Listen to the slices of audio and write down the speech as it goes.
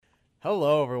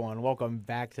Hello, everyone. Welcome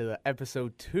back to the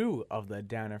episode 2 of the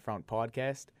Down in Front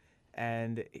podcast.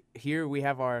 And here we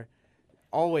have our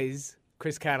always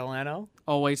Chris Catalano.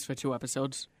 Always for 2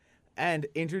 episodes. And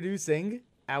introducing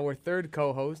our third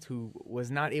co-host who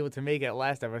was not able to make it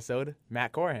last episode,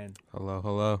 Matt Corhan.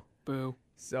 Hello. Boo.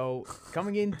 So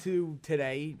coming into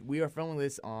today, we are filming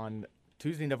this on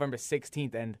Tuesday, November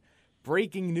 16th. And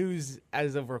breaking news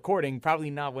as of recording,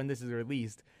 probably not when this is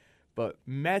released, but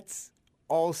Mets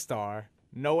All-Star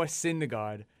Noah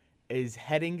Syndergaard is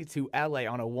heading to LA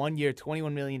on a 1-year,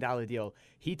 $21 million deal.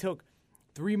 He took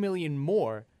 $3 million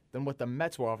more than what the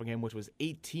Mets were offering him, which was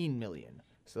 $18 million.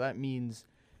 So that means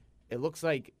it looks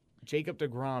like Jacob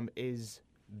deGrom is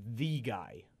the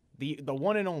guy, the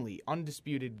one and only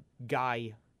undisputed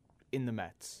guy in the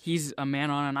Mets. He's a man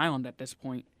on an island at this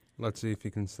point. Let's see if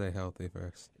he can stay healthy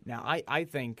first. Now, I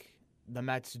think the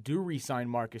Mets do re-sign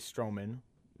Marcus Stroman,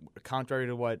 contrary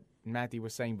to what Matthew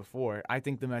was saying before. I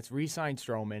think the Mets re-signed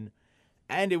Stroman,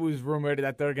 and it was rumored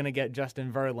that they're going to get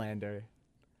Justin Verlander.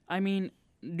 I mean,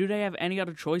 do they have any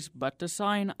other choice but to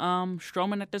sign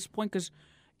Stroman at this point? Because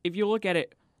if you look at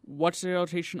it, what's the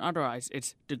rotation otherwise?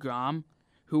 It's deGrom,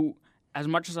 who, as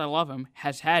much as I love him,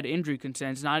 has had injury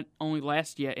concerns, not only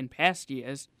last year, in past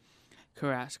years.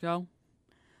 Carrasco.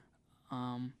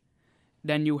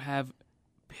 Then you have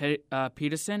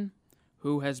Peterson,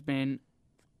 who has been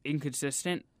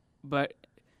inconsistent, but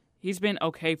he's been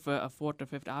okay for a 4th or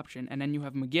 5th option. And then you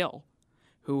have McGill,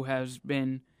 who has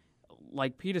been,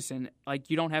 like Peterson,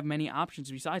 like you don't have many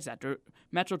options besides that. The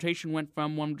Mets rotation went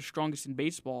from one of the strongest in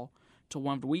baseball to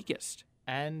one of the weakest.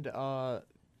 And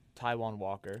Taijuan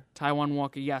Walker. Taijuan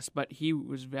Walker, yes, but he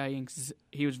was very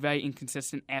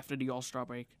inconsistent after the All-Star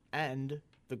break. And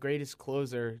the greatest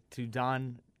closer to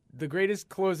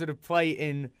play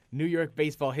in New York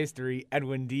baseball history,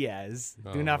 Edwin Diaz.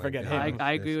 Do not forget him.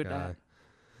 I agree with that.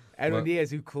 Edwin Diaz,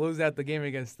 who closed out the game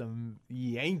against the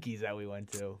Yankees that we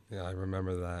went to. Yeah, I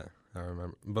remember that.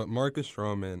 But Marcus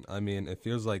Stroman, I mean, it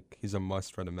feels like he's a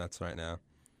must for the Mets right now.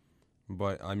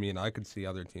 But, I mean, I could see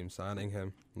other teams signing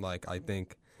him. Like, I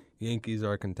think Yankees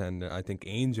are a contender. I think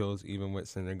Angels, even with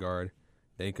Syndergaard,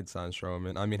 they could sign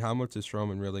Stroman. I mean, how much is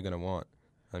Stroman really going to want?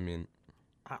 I mean,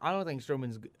 I don't think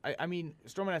Stroman's – I mean,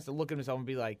 Stroman has to look at himself and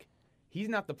be like, he's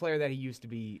not the player that he used to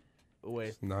be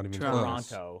with not even Toronto.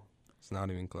 Close. It's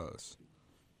not even close.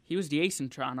 He was the ace in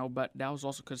Toronto, but that was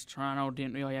also because Toronto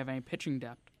didn't really have any pitching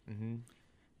depth. Mm-hmm.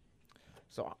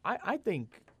 So I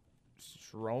think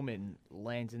Stroman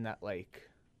lands in that, like,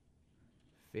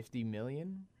 $50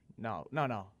 million? No.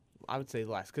 I would say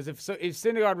less. Because if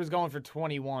Syndergaard was going for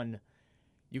 21,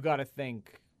 you got to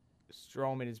think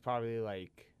Stroman is probably,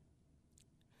 like,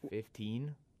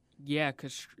 15. Yeah,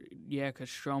 because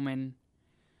Stroman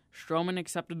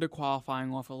accepted the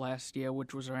qualifying offer last year,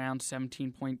 which was around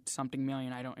 17-point-something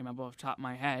million. I don't remember off the top of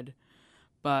my head.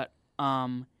 But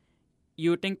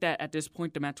you would think that at this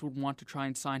point the Mets would want to try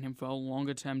and sign him for a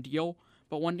longer-term deal.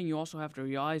 But one thing you also have to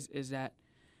realize is that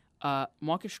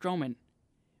Marcus Stroman,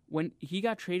 when he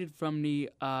got traded from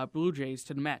the Blue Jays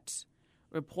to the Mets,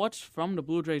 reports from the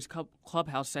Blue Jays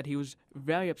clubhouse said he was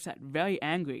very upset, very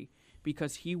angry,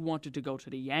 because he wanted to go to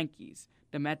the Yankees.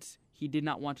 The Mets he did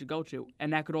not want to go to.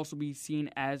 And that could also be seen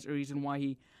as a reason why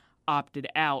he opted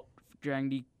out during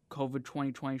the COVID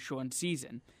 2020 shortened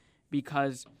season,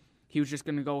 because he was just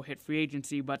going to go hit free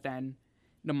agency, but then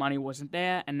the money wasn't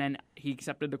there, and then he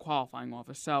accepted the qualifying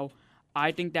offer. So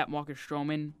I think that Marcus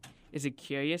Stroman is a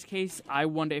curious case. I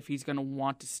wonder if he's going to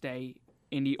want to stay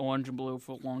in the orange and blue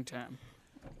for long term.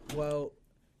 Well,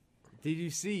 did you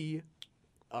see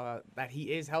that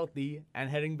he is healthy and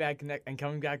heading back and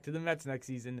coming back to the Mets next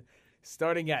season,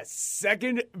 starting at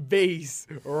second base,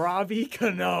 Robbie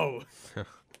Cano.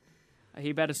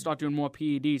 He better start doing more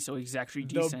PEDs so he's actually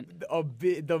decent.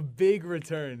 The big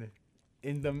return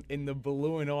in the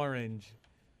blue and orange.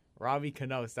 Robbie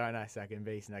Cano starting at second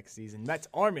base next season. Mets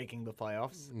are making the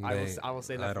playoffs. I will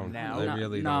say that from now. I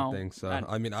really don't think so.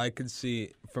 I mean, I could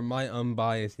see, from my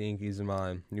unbiased Yankees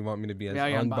mind, you want me to be as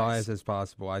unbiased as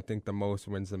possible, I think the most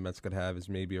wins the Mets could have is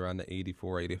maybe around the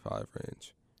 84, 85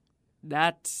 range.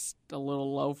 That's a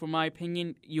little low for my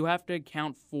opinion. You have to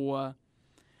account for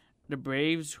the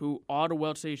Braves, who are the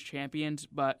World Series champions,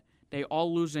 but they are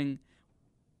losing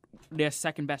their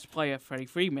second-best player, Freddie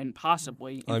Freeman,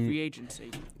 possibly in free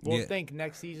agency. Well, think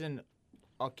next season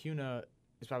Acuna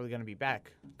is probably going to be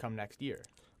back come next year.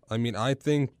 I mean, I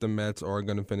think the Mets are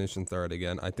going to finish in third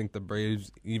again. I think the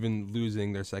Braves, even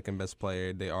losing their second-best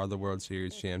player, they are the World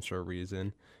Series champs for a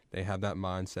reason. They have that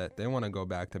mindset. They want to go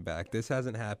back-to-back. This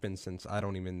hasn't happened since I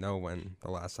don't even know when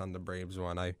the last time the Braves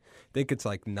won. I think it's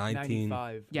like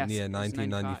 95. Yes,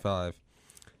 1995.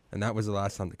 and that was the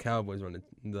last time the Cowboys won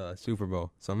the Super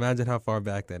Bowl. So imagine how far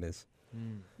back that is.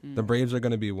 The Braves are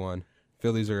going to be 1.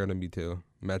 Phillies are going to be 2.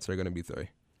 Mets are going to be 3.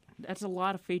 That's a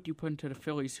lot of faith you put into the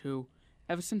Phillies, who,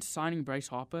 ever since signing Bryce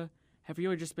Harper, have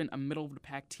really just been a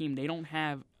middle-of-the-pack team. They don't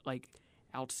have, like,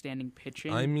 outstanding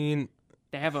pitching. I mean,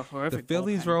 They have a horrific the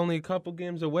Phillies bullpen. were only a couple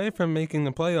games away from making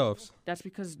the playoffs. That's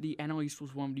because the NL East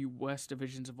was one of the worst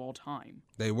divisions of all time.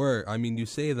 They were. I mean, you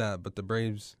say that, but the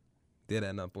Braves did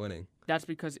end up winning. That's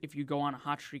because if you go on a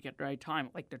hot streak at the right time,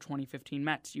 like the 2015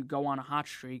 Mets, you go on a hot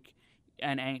streak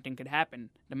and anything could happen.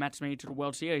 The Mets made it to the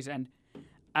World Series, and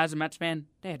as a Mets fan,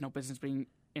 they had no business being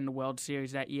in the World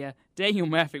Series that year. Daniel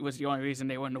Murphy was the only reason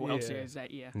they were in the World Series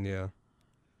that year. Yeah.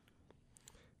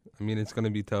 I mean, it's going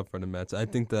to be tough for the Mets. I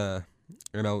think the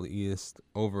NL East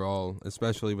overall,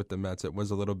 especially with the Mets, it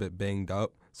was a little bit banged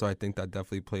up. So I think that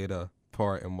definitely played a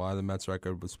part in why the Mets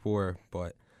record was poor.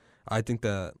 But I think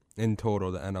that in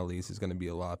total, the NL East is going to be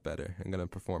a lot better and going to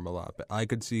perform a lot better. I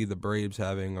could see the Braves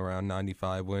having around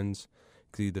 95 wins.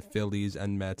 See the Phillies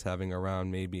and Mets having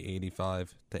around maybe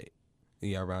 85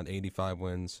 around 85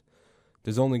 wins.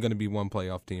 There's only going to be one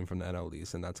playoff team from the NL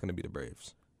East, and that's going to be the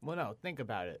Braves. Well, no, think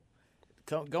about it.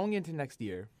 Going into next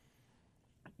year,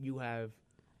 you have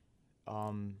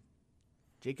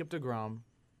Jacob deGrom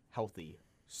healthy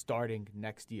starting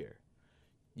next year.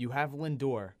 You have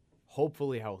Lindor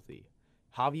hopefully healthy.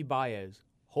 Javi Baez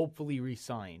hopefully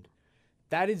re-signed.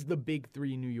 That is the big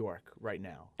three in New York right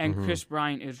now. And Chris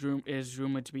Bryant is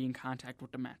rumored to be in contact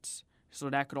with the Mets. So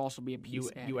that could also be a piece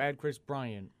You add Chris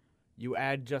Bryant. You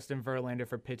add Justin Verlander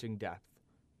for pitching depth.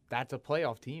 That's a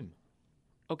playoff team.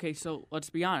 Okay, so let's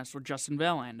be honest with Justin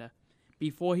Verlander.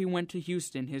 Before he went to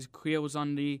Houston, his career was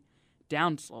on the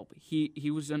downslope.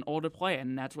 He was an older player,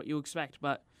 and that's what you expect.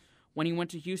 But when he went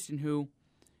to Houston,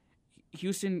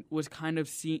 Houston was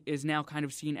is now kind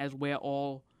of seen as where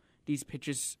all these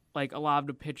pitches, like a lot of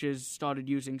the pitches, started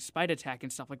using Spider Tack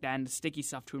and stuff like that, and the sticky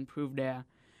stuff to improve their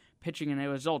pitching and their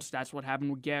results. That's what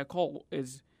happened with Garrett Cole.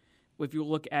 Is if you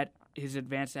look at his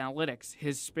advanced analytics,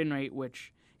 his spin rate,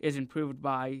 which is improved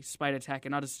by Spider Tack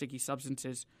and other sticky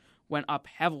substances, went up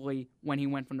heavily when he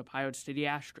went from the Pirates to the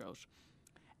Astros.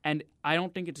 And I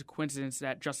don't think it's a coincidence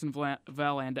that Justin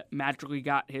Verlander magically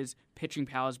got his pitching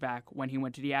powers back when he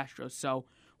went to the Astros. So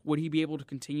would he be able to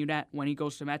continue that when he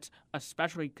goes to Mets,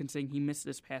 especially considering he missed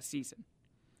this past season?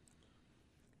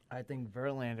 I think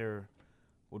Verlander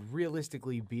would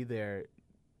realistically be there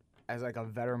as like a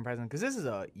veteran president because this is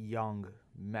a young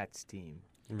Mets team.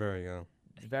 Very young.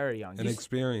 Very young. And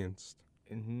experienced.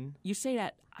 Mm-hmm. You say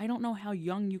that. I don't know how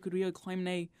young you could really claim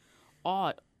they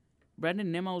are.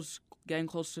 Brendan Nimmo's getting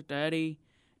close to 30.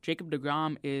 Jacob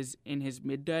deGrom is in his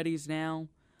mid-30s now.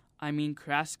 I mean,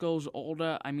 Carrasco's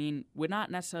older. I mean, we're not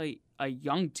necessarily a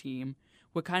young team.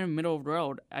 We're kind of middle of the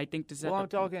road. I think this is Well, I'm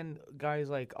talking guys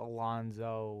like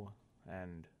Alonso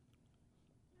and...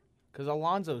 Because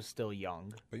Alonso's still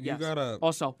young. But you Yes. gotta...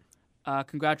 Also,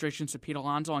 congratulations to Pete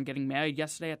Alonso on getting married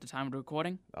yesterday at the time of the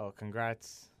recording. Oh,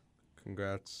 congrats.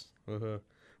 Congrats.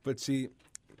 But see,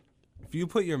 if you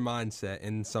put your mindset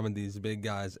in some of these big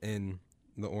guys in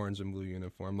the orange and blue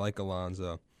uniform, like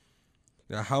Alonso,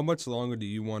 now how much longer do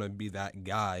you want to be that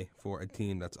guy for a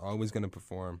team that's always going to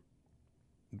perform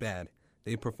bad?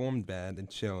 They performed bad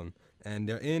and shown. And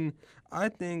they're in, I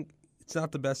think, it's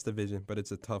not the best division, but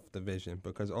it's a tough division.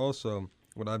 Because also,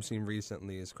 what I've seen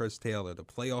recently is Chris Taylor, the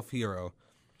playoff hero,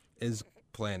 is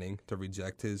planning to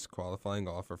reject his qualifying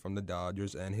offer from the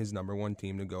Dodgers, and his number one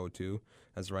team to go to,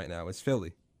 as right now, is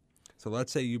Philly. So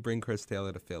let's say you bring Chris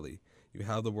Taylor to Philly. You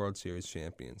have the World Series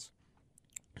champions.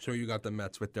 Sure, you got the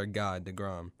Mets with their guy,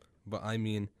 deGrom. But, I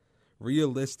mean,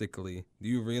 realistically, do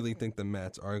you really think the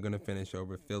Mets are going to finish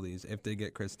over Phillies if they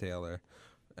get Chris Taylor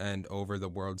and over the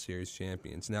World Series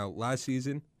champions? Now, last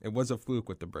season, it was a fluke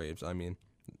with the Braves. I mean,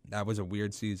 that was a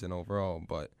weird season overall,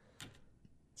 but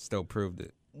still proved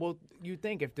it. Well, you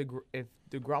think if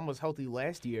DeGrom was healthy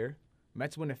last year,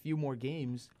 Mets win a few more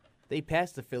games, they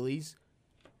pass the Phillies.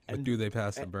 But do they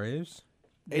pass the Braves?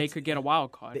 They could get a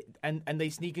wild card. And they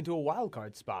sneak into a wild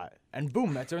card spot. And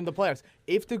boom, Mets are in the playoffs.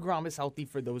 If DeGrom is healthy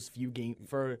for those few games,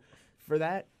 for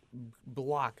that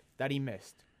block that he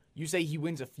missed, you say he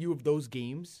wins a few of those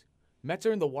games, Mets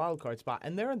are in the wild card spot,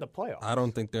 and they're in the playoffs. I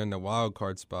don't think they're in the wild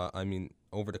card spot. I mean,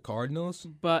 over the Cardinals?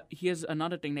 But here's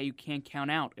another thing that you can't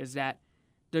count out is that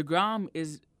DeGrom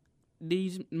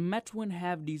these Mets wouldn't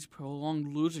have these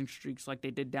prolonged losing streaks like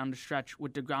they did down the stretch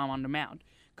with DeGrom on the mound.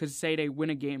 Because say they win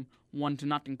a game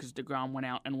 1-0 because DeGrom went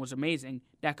out and was amazing,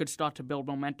 that could start to build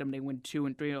momentum. They win 2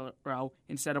 and 3 in a row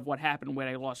instead of what happened where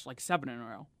they lost like 7 in a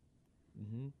row.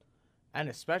 Mm-hmm. And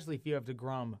especially if you have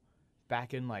DeGrom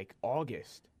back in like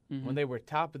August. when they were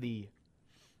top of the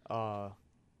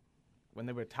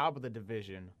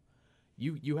division,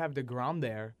 you have DeGrom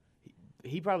there.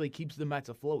 He probably keeps the Mets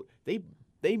afloat. They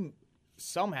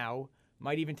somehow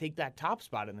might even take that top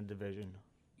spot in the division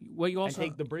Well, you and also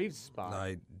take the Braves spot.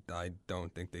 I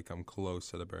don't think they come close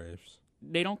to the Braves.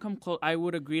 they don't come close. I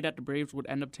would agree that the Braves would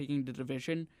end up taking the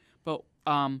division, but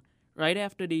right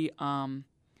after the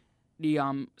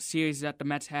series that the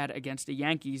Mets had against the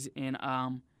Yankees in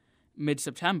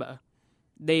mid-September,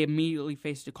 they immediately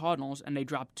faced the Cardinals and they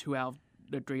dropped 2 out of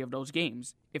the 3 of those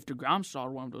games. If DeGrom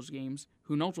started one of those games,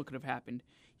 who knows what could have happened?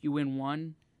 You win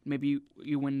one, maybe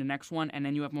you win the next one, and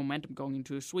then you have momentum going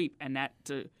into a sweep, and that's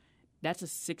a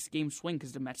 6-game swing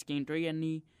because the Mets gain 3 and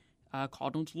the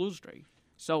Cardinals lose 3.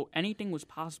 So anything was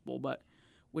possible, but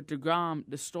with DeGrom,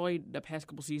 the story the past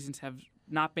couple seasons have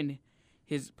not been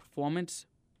his performance,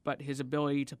 but his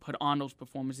ability to put on those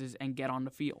performances and get on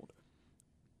the field.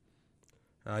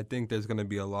 I think there's going to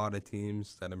be a lot of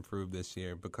teams that improve this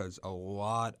year because a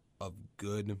lot of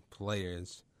good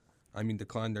players,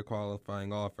 declined their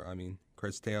qualifying offer.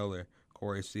 Chris Taylor,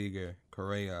 Corey Seager,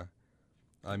 Correa,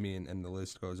 and the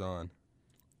list goes on.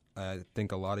 I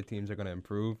think a lot of teams are going to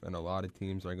improve, and a lot of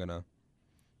teams are going to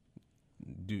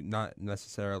do not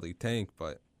necessarily tank,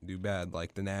 but do bad,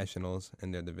 like the Nationals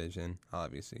in their division,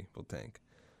 obviously, will tank.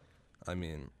 I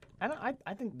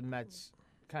think the Mets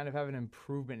kind of have an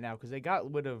improvement now because they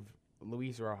got rid of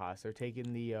Luis Rojas. They're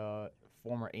taking the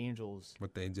former Angels.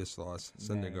 But they just lost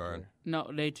Syndergaard.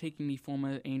 No, they're taking the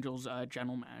former Angels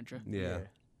general manager. Yeah.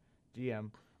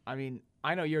 GM.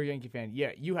 I know you're a Yankee fan.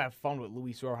 Yeah, you have fun with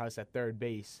Luis Rojas at third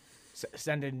base,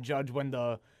 sending Judge when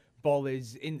the ball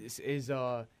is in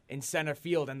center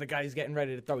field and the guy's getting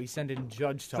ready to throw. He's sending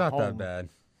Judge to home. Not that bad.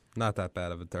 Not that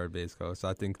bad of a third base coach.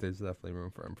 I think there's definitely room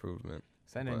for improvement.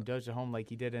 Sending Judge to home like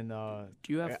he did in Do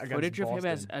you have footage of him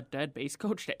as a dead base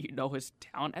coach that you know his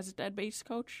talent as a dead base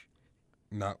coach?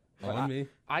 Not on me.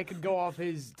 I could go off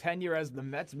his tenure as the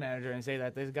Mets manager and say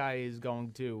that this guy is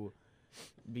going to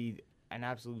be an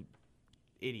absolute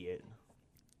idiot.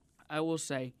 I will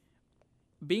say,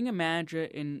 being a manager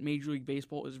in Major League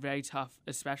Baseball is very tough,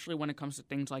 especially when it comes to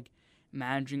things like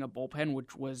managing a bullpen,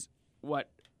 which was what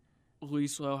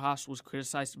Luis Rojas was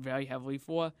criticized very heavily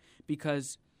for,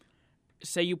 because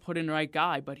say you put in the right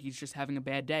guy, but he's just having a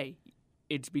bad day,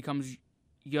 it becomes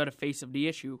you're the face of the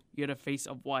issue. You're the face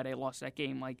of why they lost that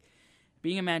game. Like,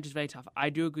 being a manager is very tough. I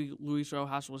do agree Luis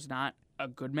Rojas was not a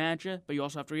good manager, but you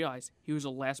also have to realize he was a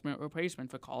last-minute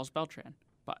replacement for Carlos Beltran.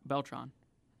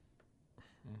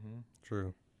 Mm-hmm.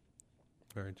 True.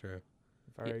 Very true.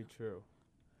 Very true.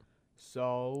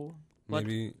 So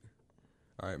maybe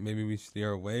we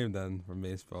steer away then from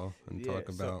baseball and talk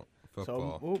about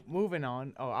football. So moving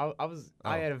on.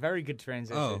 I had a very good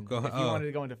transition. If you wanted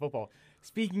to go into football.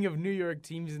 Speaking of New York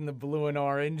teams in the blue and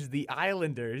orange, the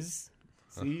Islanders.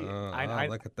 See, I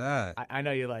look at that. I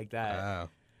know you like that.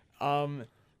 Wow.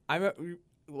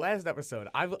 Last episode,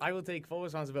 I will take full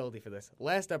responsibility for this.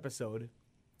 Last episode,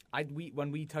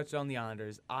 when we touched on the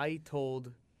Islanders, I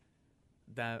told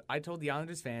the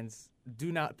Islanders fans,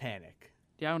 do not panic.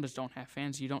 The Islanders don't have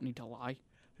fans. You don't need to lie.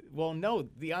 Well, no,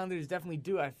 the Islanders definitely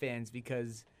do have fans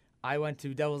because I went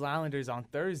to Devils Islanders on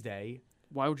Thursday.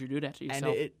 Why would you do that to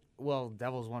yourself? And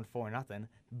Devils won 4-0,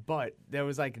 but there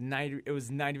was like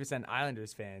 90%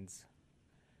 Islanders fans.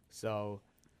 So,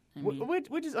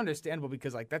 which is understandable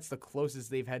because like that's the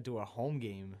closest they've had to a home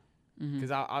game.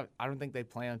 Because I don't think they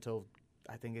play until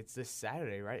I think it's this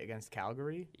Saturday, right, against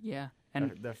Calgary. Yeah,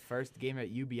 and the first game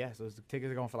at UBS. Those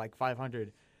tickets are going for like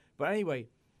 $500. But anyway,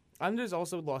 Islanders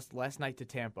also lost last night to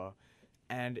Tampa,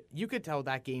 and you could tell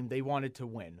that game they wanted to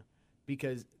win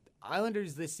because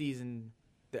Islanders this season,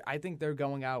 I think they're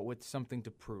going out with something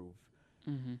to prove.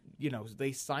 Mm-hmm. You know,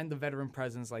 they signed the veteran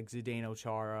presence like Zdeno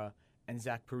Chara and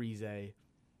Zach Parise.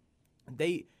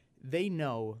 They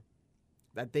know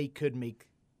that they could make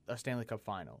a Stanley Cup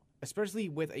final, especially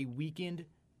with a weakened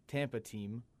Tampa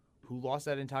team who lost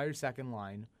that entire second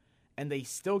line, and they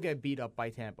still get beat up by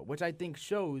Tampa, which I think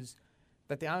shows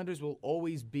that the Islanders will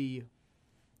always be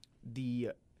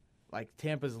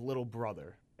Tampa's little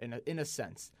brother in a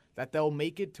sense. That they'll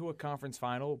make it to a conference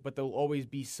final, but there'll always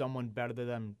be someone better than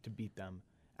them to beat them.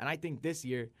 And I think this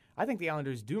year, the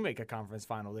Islanders do make a conference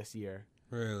final this year.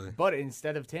 Really? But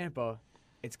instead of Tampa,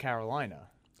 it's Carolina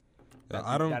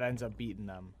that ends up beating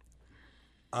them.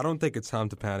 I don't think it's time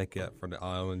to panic yet for the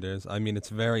Islanders. It's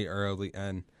very early,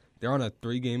 and they're on a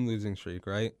 3-game losing streak,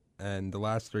 right? And the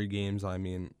last 3 games, I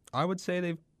would say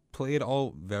they've played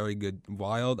all very good.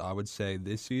 Wild, I would say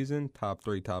this season, top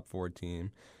 3, top 4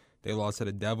 team. They lost to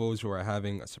the Devils, who are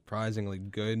having a surprisingly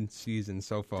good season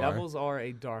so far. Devils are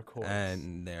a dark horse.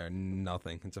 And they're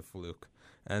nothing. It's a fluke.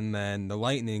 And then the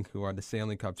Lightning, who are the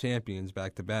Stanley Cup champions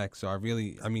back-to-back. So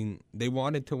they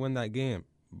wanted to win that game,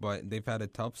 but they've had a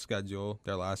tough schedule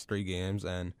their last 3 games,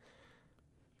 and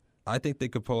I think they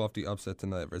could pull off the upset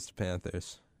tonight versus the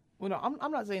Panthers. Well, no,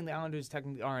 I'm not saying the Islanders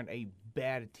technically aren't a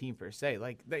bad team per se.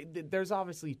 Like, there's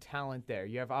obviously talent there.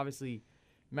 You have obviously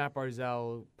Matt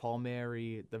Barzal, Paul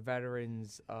Mary, the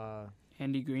veterans.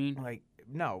 Andy Green.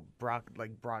 Brock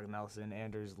Nelson,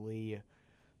 Anders Lee.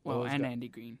 Andy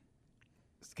Green.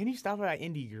 Can you stop about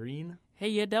Andy Green? Hey,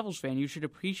 you're a Devils fan. You should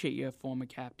appreciate your former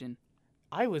captain.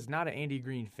 I was not an Andy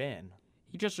Green fan.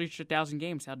 He just reached 1,000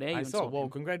 games. How dare you insult him? Well,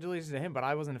 congratulations to him, but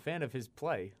I wasn't a fan of his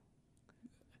play.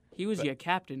 He was your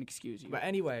captain, excuse you. But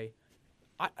anyway,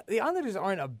 the Islanders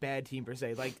aren't a bad team per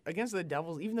se. Like, against the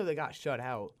Devils, even though they got shut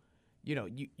out, you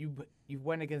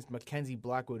went against Mackenzie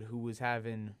Blackwood, who was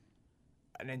having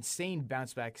an insane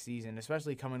bounce-back season,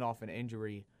 especially coming off an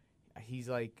injury. He's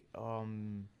like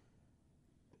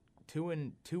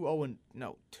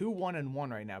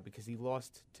 2-1-1 right now because he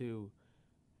lost to,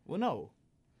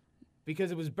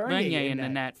 because it was Bernier in the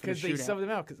net because they subbed him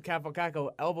out because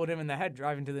Kako elbowed him in the head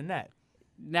driving to the net.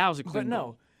 That was a clean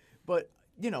goal. But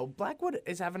Blackwood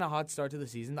is having a hot start to the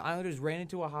season. The Islanders ran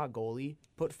into a hot goalie,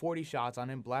 put 40 shots on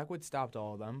him. Blackwood stopped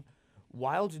all of them.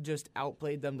 Wild just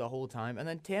outplayed them the whole time. And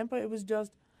then Tampa,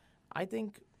 I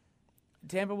think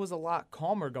Tampa was a lot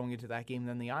calmer going into that game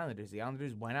than the Islanders. The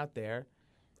Islanders went out there.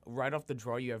 Right off the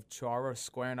draw, you have Chara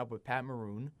squaring up with Pat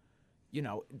Maroon.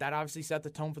 That obviously set the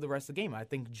tone for the rest of the game. I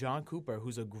think John Cooper,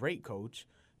 who's a great coach,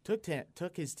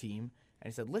 took his team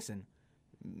and he said, listen,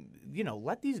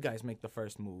 let these guys make the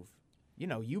first move.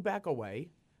 You back away.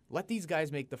 Let these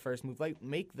guys make the first move. Let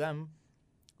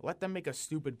them make a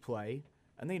stupid play,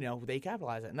 and they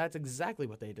capitalize it. And that's exactly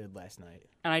what they did last night.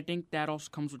 And I think that also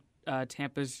comes with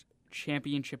Tampa's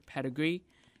championship pedigree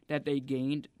that they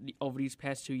gained over these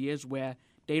past 2 years, where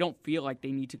they don't feel like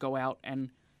they need to go out and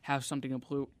have something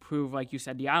to prove, like you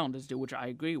said, the Islanders do, which I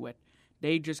agree with.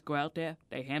 They just go out there,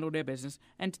 they handle their business,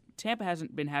 and Tampa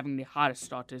hasn't been having the hottest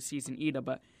start to the season either,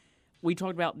 but we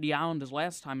talked about the Islanders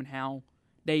last time and how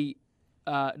they,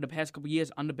 the past couple of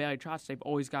years, under Barry Trotz, they've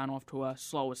always gone off to a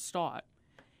slower start.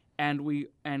 And we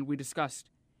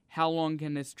discussed how long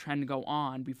can this trend go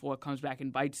on before it comes back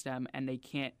and bites them and they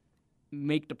can't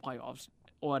make the playoffs,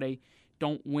 or they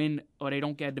don't win, or they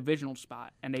don't get a divisional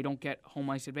spot, and they don't get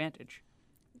home ice advantage.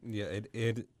 Yeah,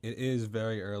 it is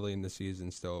very early in the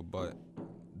season still, but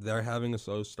they're having a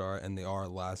slow start, and they are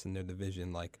last in their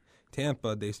division. Like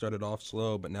Tampa, they started off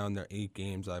slow, but now in their 8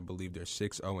 games, I believe they're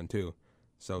 6-0-2.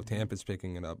 So Tampa's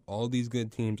picking it up. All these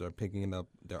good teams are picking it up.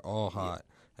 They're all hot,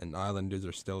 and Islanders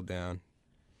are still down.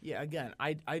 Yeah, again,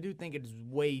 I do think it's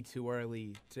way too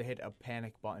early to hit a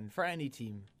panic button for any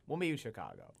team. Well, maybe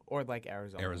Chicago or like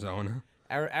Arizona.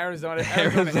 Arizona's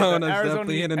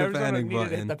definitely hitting the panic button.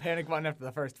 To hit the panic button after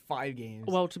the first 5 games.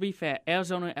 Well, to be fair,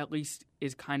 Arizona at least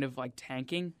is kind of like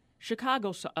tanking.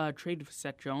 Chicago traded for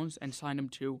Seth Jones and signed him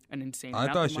to an insane amount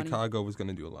of money. I thought Chicago was going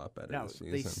to do a lot better this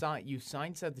season. You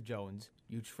sign Seth Jones,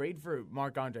 you trade for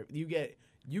Marc-Andre,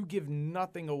 you give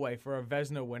nothing away for a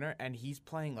Vezina winner, and he's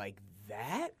playing like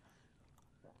that?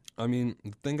 I mean,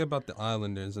 the thing about the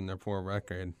Islanders and their poor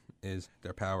record is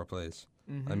their power plays.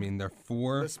 Mm-hmm. I mean, they're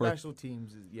 4 the special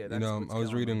teams. Yeah, that's I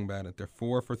was reading about it. They're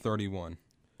 4 for 31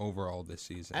 overall this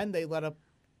season. And they let up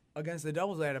against the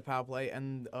Devils. They had a power play,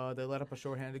 and they let up a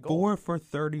shorthanded goal. 4 for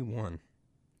 31.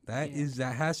 That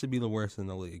has to be the worst in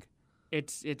the league.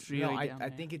 It's really. I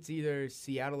think it's either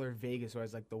Seattle or Vegas who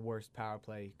has like the worst power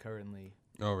play currently.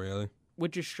 Oh, really?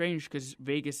 Which is strange because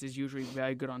Vegas is usually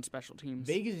very good on special teams.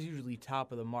 Vegas is usually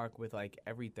top of the mark with like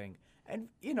everything, and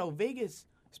Vegas.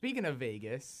 Speaking of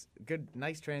Vegas,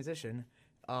 nice transition.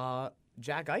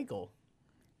 Jack Eichel.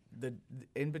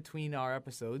 In between our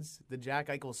episodes, the Jack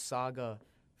Eichel saga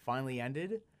finally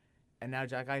ended, and now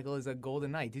Jack Eichel is a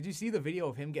Golden Knight. Did you see the video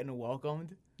of him getting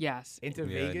welcomed? Yes. Into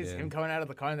Vegas, him coming out of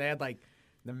the car, and they had like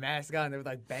the mask on, and they were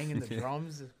like banging the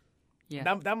drums.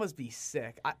 Yeah, that must be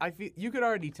sick. I feel you could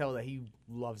already tell that he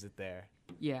loves it there.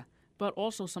 Yeah, but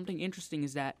also something interesting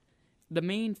is that the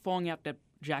main falling out that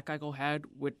Jack Eichel had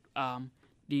with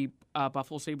the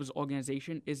Buffalo Sabres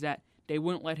organization is that they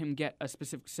wouldn't let him get a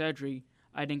specific surgery,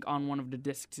 I think, on one of the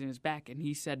discs in his back. And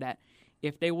he said that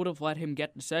if they would have let him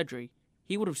get the surgery,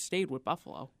 he would have stayed with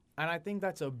Buffalo. And I think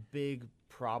that's a big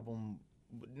problem,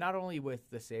 not only with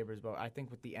the Sabres, but I think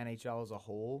with the NHL as a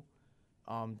whole.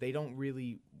 They don't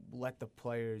really let the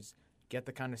players get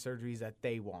the kind of surgeries that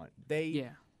they want.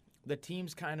 The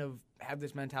teams kind of have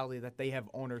this mentality that they have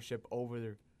ownership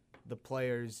over the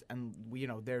players and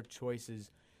their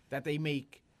choices that they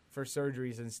make for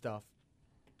surgeries and stuff.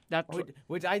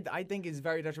 Which I think is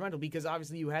very detrimental because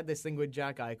obviously you had this thing with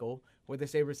Jack Eichel where the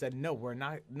Sabres said,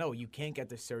 no, you can't get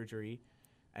this surgery.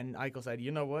 And Eichel said,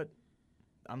 you know what?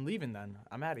 I'm leaving then.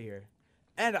 I'm out of here.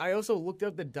 And I also looked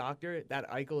up the doctor that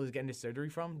Eichel is getting his surgery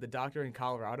from, the doctor in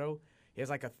Colorado. He has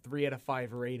like a 3 out of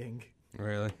 5 rating.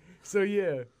 Really? So,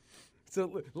 yeah.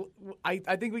 So I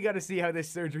think we got to see how this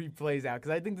surgery plays out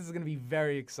because I think this is going to be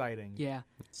very exciting. Yeah.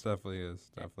 It definitely is.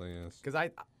 Definitely is. Because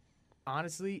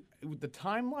honestly, with the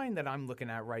timeline that I'm looking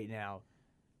at right now,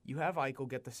 you have Eichel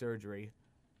get the surgery,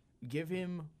 give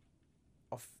him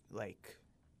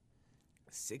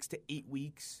 6 to 8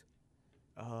 weeks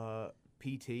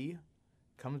PT,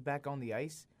 comes back on the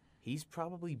ice. He's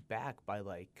probably back by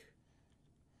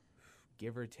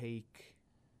give or take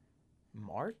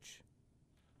March,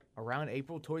 around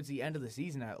April, towards the end of the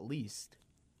season at least.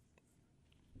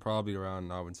 Probably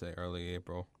around, I would say, early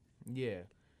April. Yeah.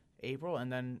 April,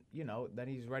 and then, then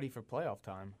he's ready for playoff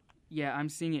time. Yeah, I'm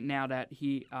seeing it now that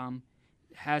he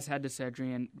has had the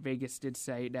surgery, and Vegas did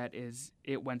say that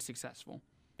it went successful.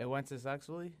 It went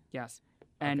successfully? Yes.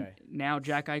 And okay. Now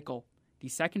Jack Eichel, the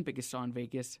second biggest star in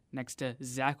Vegas, next to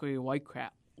Zachary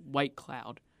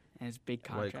Whitecloud and his big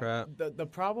contract. The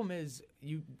problem is,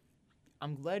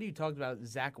 I'm glad you talked about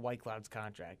Zach Whitecloud's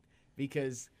contract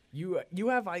because you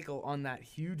have Eichel on that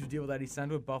huge deal that he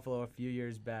signed with Buffalo a few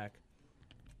years back.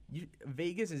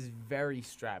 Vegas is very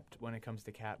strapped when it comes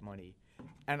to cap money.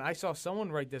 And I saw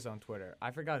someone write this on Twitter.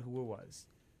 I forgot who it was.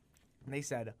 And they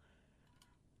said,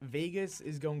 Vegas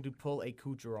is going to pull a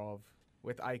Kucherov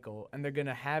with Eichel, and they're going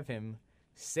to have him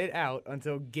sit out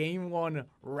until Game 1,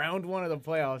 Round 1 of the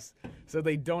playoffs, so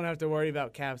they don't have to worry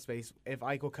about cap space if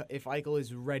Eichel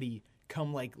is ready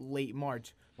come late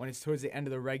March when it's towards the end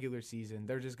of the regular season.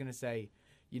 They're just going to say,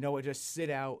 you know what, just sit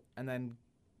out, and then,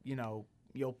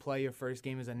 you'll play your first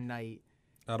game as a night.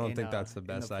 I don't think that's the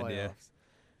best idea.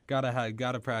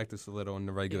 Gotta practice a little in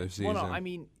the regular season. Well, no, I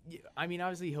mean,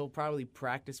 obviously he'll probably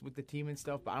practice with the team and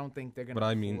stuff, but I don't think they're gonna. But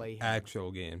I mean, play him.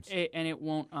 actual games. And it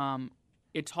won't.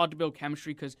 It's hard to build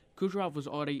chemistry because Kucherov was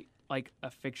already a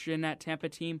fixture in that Tampa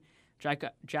team. Jack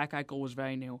Eichel was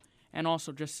very new, and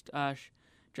also just I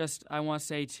want to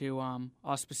say to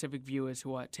our specific viewers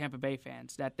who are Tampa Bay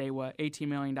fans that they were $18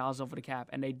 million over the cap,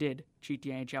 and they did cheat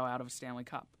the NHL out of a Stanley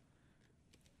Cup.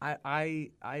 I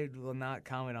will not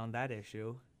comment on that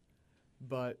issue.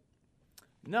 But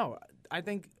no, I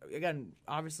think again,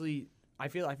 obviously, I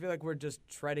feel like we're just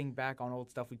treading back on old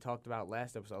stuff we talked about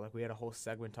last episode. We had a whole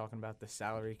segment talking about the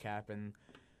salary cap and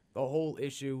the whole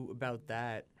issue about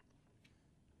that.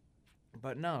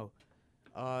 But no,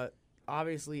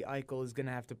 obviously Eichel is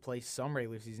gonna have to play some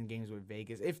regular season games with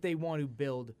Vegas if they want to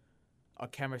build a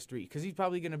chemistry, because he's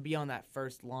probably gonna be on that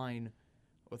first line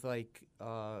with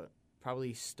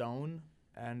probably Stone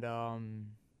and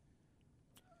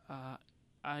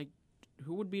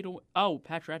who would be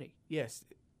Pacioretty. Yes.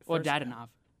 Or Dadonov.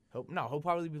 He'll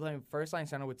probably be playing first line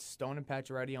center with Stone and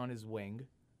Pacioretty on his wing.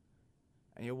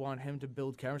 And you'll want him to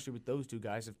build chemistry with those two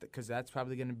guys because that's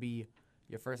probably going to be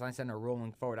your first line center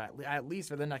rolling forward, at least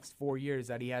for the next 4 years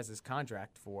that he has his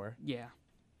contract for. Yeah.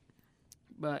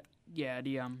 But, yeah,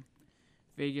 the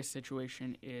Vegas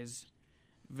situation is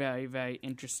very, very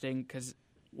interesting because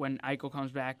when Eichel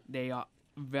comes back, they are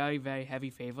very, very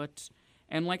heavy favorites.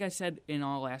 And like I said in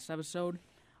our last episode,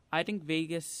 I think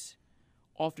Vegas,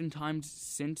 oftentimes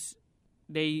since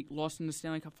they lost in the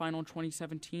Stanley Cup Final in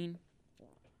 2017,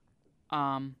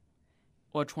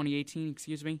 or 2018,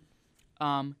 excuse me,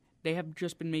 they have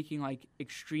just been making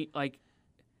extreme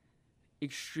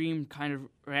kind of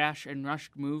rash and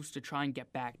rushed moves to try and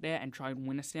get back there and try and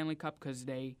win a Stanley Cup because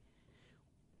they're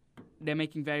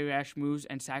making very rash moves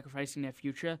and sacrificing their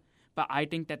future. But I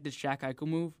think that this Jack Eichel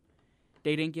move,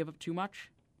 they didn't give up too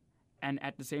much. And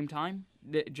at the same time,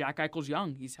 Jack Eichel's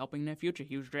young. He's helping their future.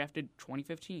 He was drafted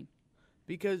 2015.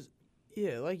 Because,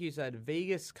 yeah, like you said,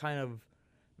 Vegas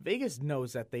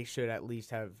knows that they should at least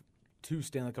have 2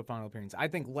 Stanley Cup Final appearances. I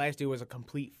think last year was a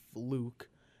complete fluke,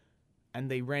 and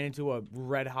they ran into a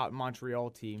red-hot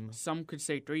Montreal team. Some could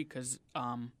say 3 because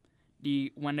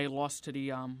when they lost to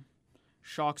the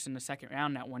Sharks in the second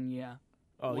round that one year.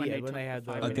 Oh, when yeah, when they had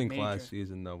the... I think last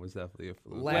season, though, was definitely a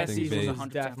fluke. Last season was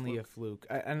definitely a fluke.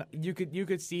 And you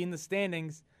could see in the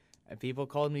standings, and people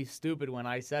called me stupid when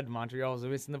I said Montreal's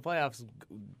missing the playoffs.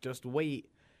 Just wait.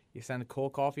 You send Cole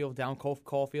Caulfield down. Cole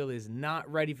Caulfield is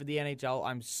not ready for the NHL.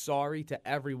 I'm sorry to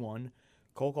everyone.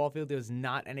 Cole Caulfield is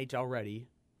not NHL ready.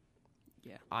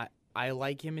 Yeah. I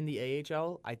like him in the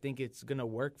AHL. I think it's going to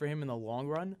work for him in the long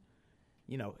run.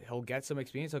 He'll get some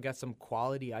experience. He'll get some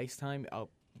quality ice time.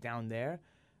 down there,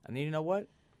 and then you know what?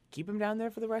 Keep him down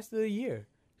there for the rest of the year.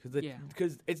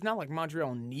 Because it's not like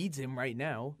Montreal needs him right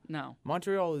now. No.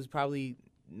 Montreal is probably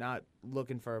not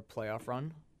looking for a playoff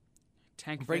run.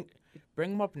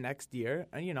 Bring him up next year,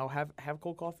 and have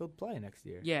Cole Caulfield play next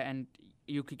year. Yeah, and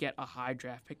you could get a high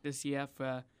draft pick this year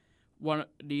for one of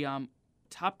the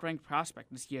top ranked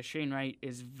prospect this year. Shane Wright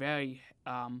is very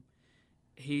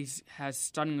has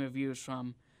stunning reviews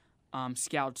from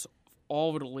scouts all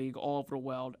over the league, all over the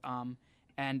world,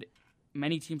 and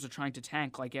many teams are trying to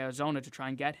tank, like Arizona, to try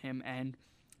and get him. And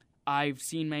I've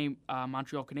seen many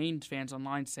Montreal Canadiens fans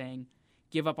online saying,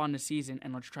 give up on the season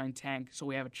and let's try and tank so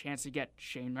we have a chance to get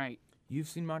Shane Wright. You've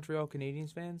seen Montreal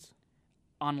Canadiens fans?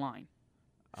 Online.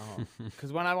 Oh,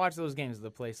 because when I watch those games, the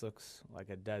place looks like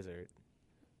a desert.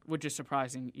 Which is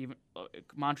surprising. Even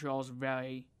Montreal is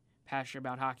very passionate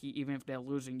about hockey. Even if they're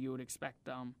losing, you would expect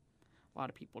a lot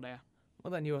of people there.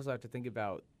 Well, then you also have to think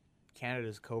about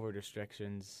Canada's COVID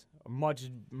restrictions, much,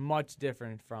 much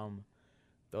different from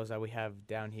those that we have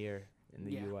down here in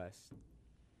the U.S.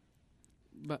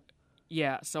 But,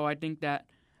 yeah, so I think that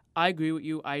I agree with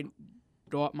you. I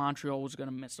thought Montreal was going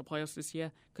to miss the playoffs this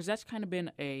year because that's kind of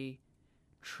been a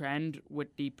trend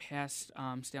with the past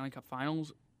Stanley Cup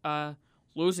Finals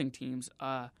losing teams.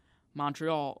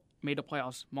 Montreal made the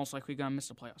playoffs, most likely going to miss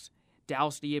the playoffs.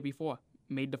 Dallas the year before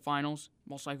made the finals,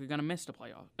 most likely going to miss the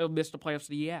playoffs. Miss the playoffs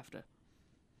the year after.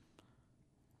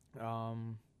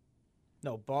 No,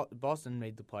 Boston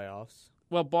made the playoffs.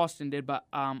 Well, Boston did, but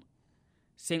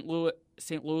St.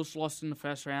 Louis lost in the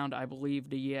first round, I believe,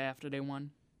 the year after they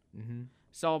won. Mm-hmm.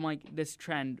 So I'm like, this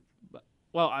trend.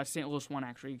 St. Louis won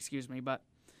actually. Excuse me, but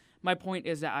my point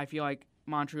is that I feel like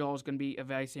Montreal is going to be a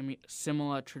very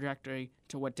similar trajectory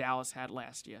to what Dallas had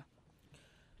last year.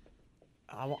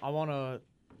 I want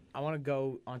to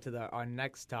go on to our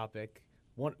next topic.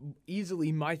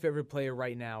 Easily my favorite player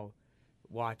right now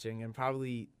watching, and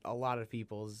probably a lot of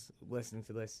people's listening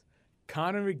to this,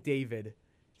 Connor McDavid,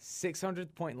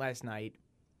 600th point last night.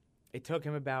 It took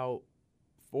him about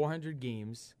 400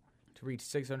 games to reach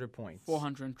 600 points.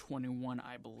 421,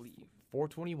 I believe.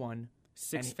 421.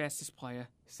 Sixth fastest player.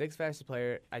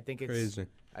 I think it's crazy.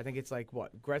 I think it's like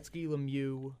what? Gretzky,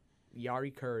 Lemieux,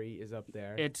 Yari Curry is up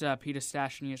there. It's Peter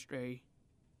Stastny.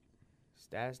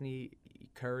 Stastny,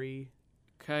 Curry.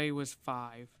 Curry was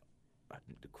 5.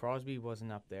 Crosby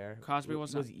wasn't up there. Crosby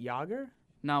wasn't. Was it Yager?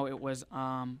 No, it was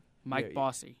Mike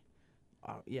Bossy.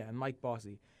 Mike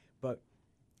Bossy. But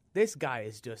this guy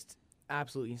is just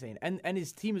absolutely insane. And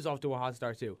his team is off to a hot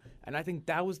start too. And I think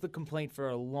that was the complaint for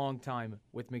a long time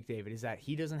with McDavid, is that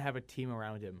he doesn't have a team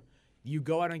around him. You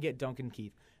go out and get Duncan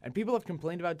Keith. And people have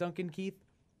complained about Duncan Keith.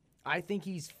 I think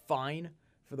he's fine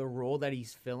for the role that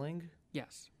he's filling.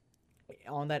 Yes.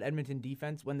 On that Edmonton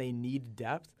defense when they need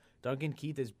depth. Duncan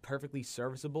Keith is perfectly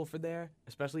serviceable for there,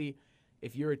 especially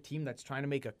if you're a team that's trying to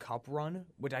make a cup run,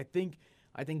 which I think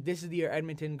this is the year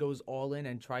Edmonton goes all in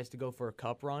and tries to go for a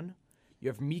cup run. You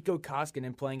have Mikko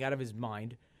Koskinen playing out of his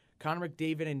mind, Connor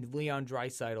McDavid and Leon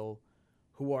Draisaitl,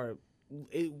 who are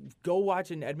go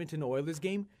watch an Edmonton Oilers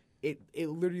game. It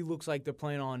literally looks like they're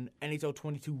playing on NHL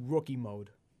 22 rookie mode.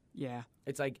 Yeah.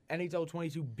 It's like NHL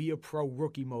 22 be a pro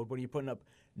rookie mode when you're putting up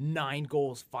 9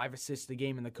 goals, 5 assists a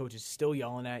game, and the coach is still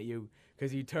yelling at you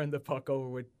because you turned the puck over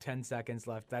with 10 seconds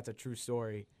left. That's a true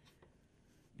story.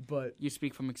 But you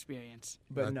speak from experience.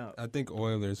 But no. I think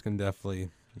Oilers can definitely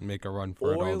make a run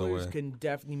for it all the way. Oilers can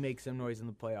definitely make some noise in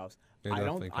the playoffs. They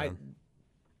definitely can.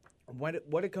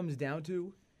 What it comes down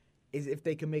to is if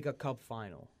they can make a cup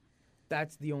final.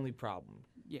 That's the only problem.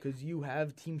 Because you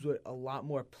have teams with a lot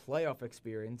more playoff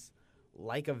experience,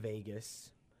 like a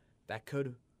Vegas, that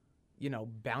could,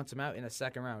 bounce them out in a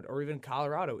second round. Or even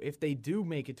Colorado, if they do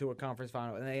make it to a conference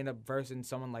final and they end up versing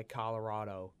someone like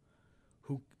Colorado,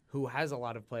 who has a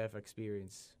lot of playoff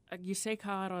experience. You say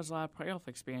Colorado has a lot of playoff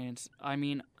experience. I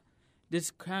mean,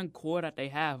 this current core that they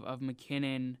have of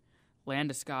McKinnon,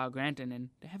 Landeskog, Granton, and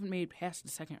they haven't made it past the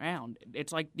second round.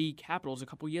 It's like the Capitals a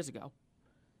couple years ago.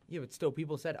 Yeah, but still,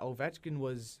 people said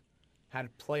Ovechkin had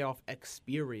playoff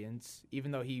experience,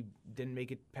 even though he didn't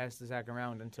make it past the second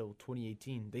round until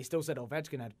 2018. They still said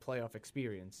Ovechkin had playoff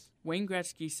experience. Wayne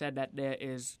Gretzky said that there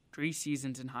is 3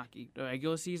 seasons in hockey: the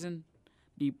regular season,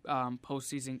 the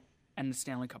postseason, and the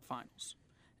Stanley Cup Finals.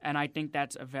 And I think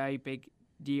that's a very big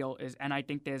deal. And I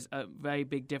think there's a very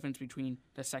big difference between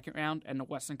the second round and the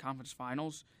Western Conference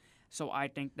Finals. So I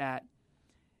think that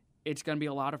it's going to be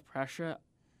a lot of pressure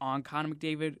on Connor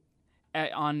McDavid,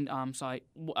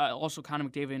 also Connor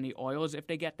McDavid and the Oilers if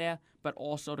they get there, but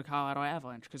also the Colorado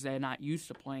Avalanche because they're not used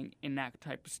to playing in that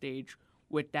type of stage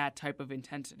with that type of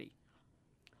intensity.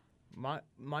 My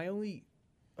only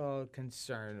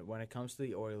concern when it comes to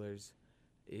the Oilers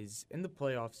is in the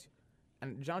playoffs,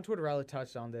 and John Tortorella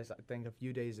touched on this, I think, a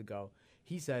few days ago.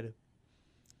 He said,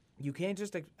 you can't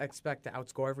just expect to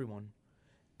outscore everyone.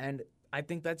 And I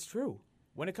think that's true.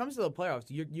 When it comes to the playoffs,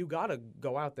 you got to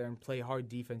go out there and play hard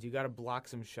defense. You got to block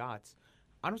some shots.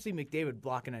 I don't see McDavid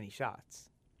blocking any shots.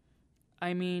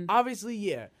 I mean, Obviously,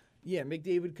 yeah,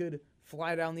 McDavid could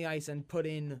fly down the ice and put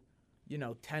in,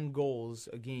 10 goals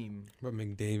a game. But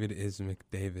McDavid is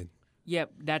McDavid. yeah,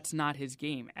 that's not his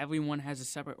game. Everyone has a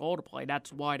separate role to play.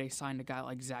 That's why they signed a guy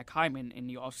like Zach Hyman in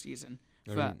the offseason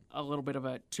for a little bit of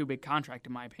a too big contract,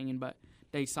 in my opinion. But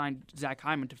they signed Zach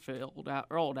Hyman to fill that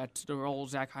role. That's the role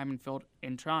Zach Hyman filled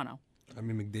in Toronto. I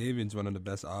mean, McDavid's one of the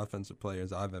best offensive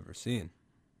players I've ever seen.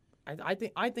 I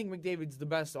think McDavid's the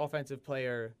best offensive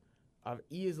player of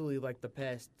easily like the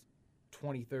past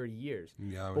 20, 30 years.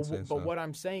 Yeah, I would say so. But what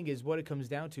I'm saying is what it comes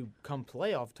down to come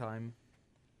playoff time,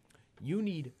 you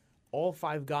need all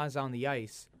 5 guys on the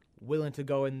ice willing to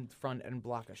go in front and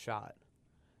block a shot.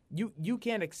 You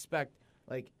can't expect,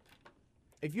 like,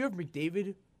 if you have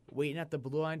McDavid waiting at the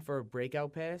blue line for a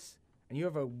breakout pass and you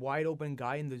have a wide open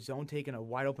guy in the zone taking a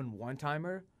wide open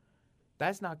one-timer,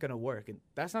 that's not going to work. And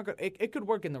that's not it could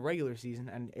work in the regular season,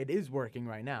 and it is working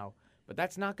right now, but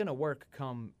that's not going to work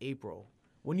come April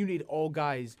when you need all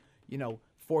guys,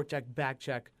 forecheck, back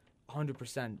check,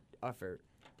 100% effort.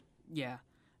 Yeah,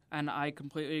 and I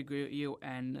completely agree with you,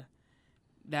 and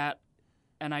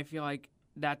I feel like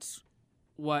that's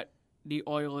what the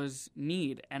Oilers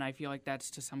need, and I feel like that's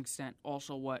to some extent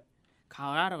also what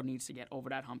Colorado needs to get over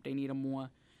that hump. They need a more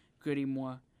gritty,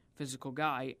 more physical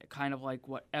guy, kind of like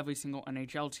what every single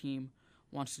NHL team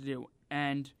wants to do.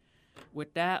 And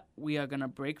with that, we are going to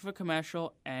break for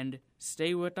commercial and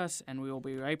stay with us, and we will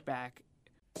be right back.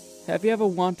 Have you ever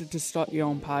wanted to start your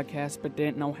own podcast but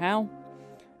didn't know how?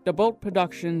 The Bolt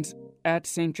Productions at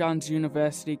St. John's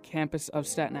University campus of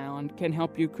Staten Island can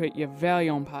help you create your very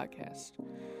own podcast.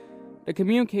 The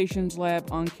Communications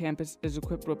Lab on campus is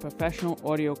equipped with professional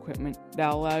audio equipment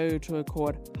that allow you to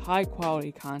record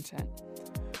high-quality content.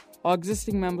 Our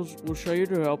existing members will show you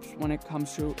the ropes when it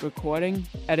comes to recording,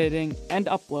 editing, and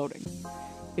uploading.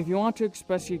 If you want to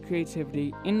express your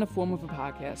creativity in the form of a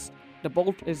podcast, The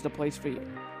Bolt is the place for you.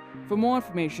 For more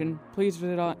information, please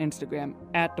visit our Instagram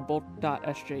at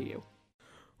thebolt.sju.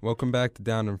 Welcome back to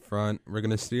Down in Front. We're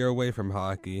going to steer away from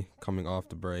hockey coming off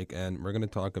the break, and we're going to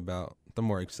talk about the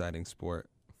more exciting sport,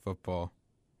 football,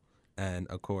 and,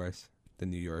 of course, the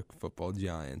New York Football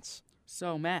Giants.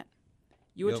 So, Matt,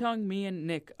 you were telling me and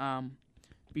Nick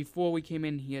before we came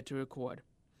in here to record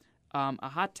a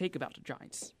hot take about the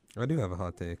Giants. I do have a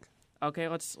hot take. Okay,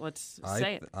 let's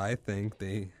say it. I think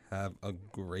they have a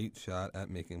great shot at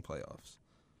making playoffs.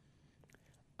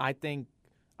 I think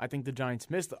the Giants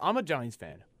missed. I'm a Giants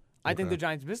fan. I think the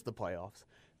Giants missed the playoffs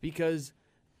because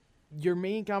your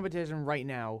main competition right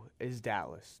now is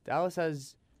Dallas. Dallas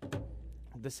has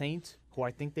the Saints, who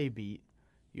I think they beat.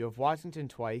 You have Washington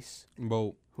twice,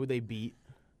 Well, who they beat.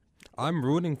 I'm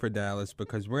rooting for Dallas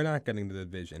because we're not getting the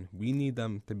division. We need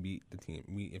them to beat the team.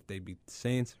 If they beat the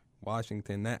Saints,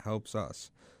 Washington, that helps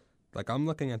us. Like, I'm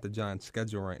looking at the Giants'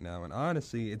 schedule right now, and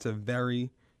honestly, it's a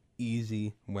very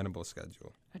easy, winnable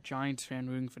schedule. A Giants fan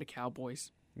rooting for the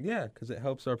Cowboys. Yeah, because it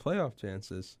helps our playoff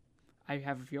chances. I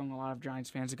have a feeling a lot of Giants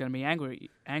fans are going to be angry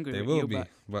They with will you. be,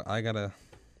 but I gotta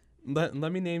let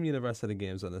me name you the rest of the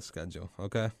games on the schedule,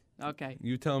 okay? Okay.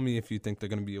 You tell me if you think they're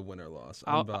gonna be a win or loss.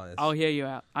 I'm biased. I'll hear you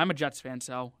out. I'm a Jets fan,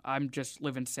 so I'm just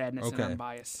living sadness Okay. and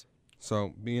unbiased.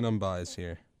 So being unbiased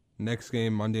here. Next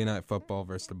game, Monday Night Football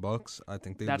versus the Bucks. I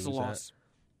think they That's lose a loss.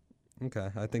 it. Okay,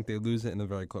 I think they lose it in a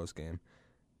very close game.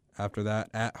 After that,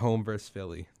 at home versus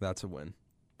Philly. That's a win.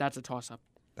 That's a toss-up.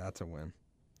 That's a win.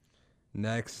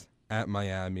 Next, at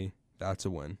Miami. That's a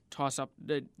win. Toss-up.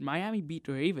 The Miami beat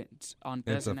the Ravens on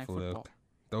It's Thursday a Night fluke. Football.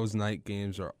 Those night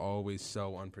games are always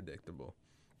so unpredictable.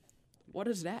 What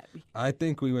is that? I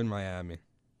think we win Miami.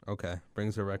 Okay,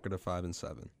 brings a record of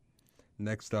 5-7.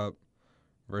 Next up,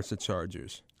 versus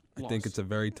Chargers. I think Loss. it's a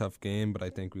very tough game, but I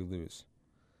think we lose.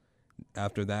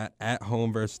 After that, at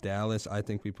home versus Dallas, I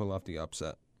think we pull off the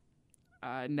upset.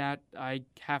 I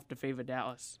have to favor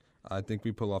Dallas. I think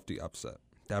we pull off the upset.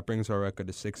 That brings our record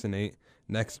to 6-8.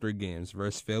 Next 3 games,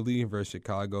 versus Philly, versus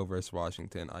Chicago, versus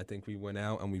Washington. I think we win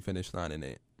out and we finish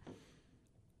 9-8.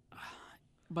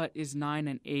 But is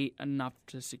 9-8 enough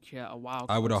to secure a wild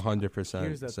I would card spot? 100%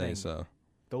 Here's the say thing. so.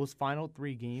 Those final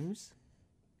 3 games,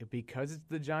 because it's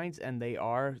the Giants and they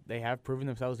have proven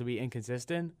themselves to be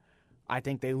inconsistent, I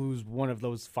think they lose one of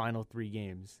those final 3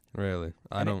 games. Really,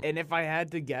 I And don't. if I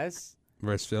had to guess,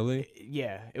 versus Philly.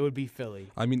 Yeah, it would be Philly.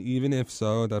 I mean, even if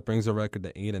so, that brings the record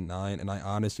to 8-9, and I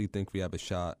honestly think we have a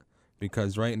shot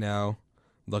because right now,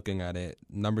 looking at it,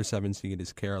 number 7 seed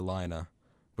is Carolina,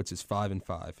 which is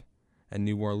 5-5, and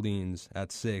New Orleans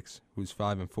at 6, who's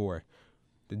 5-4.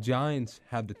 The Giants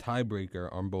have the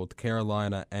tiebreaker on both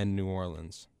Carolina and New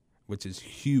Orleans, which is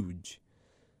huge.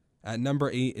 At number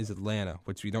 8 is Atlanta,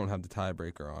 which we don't have the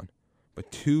tiebreaker on. But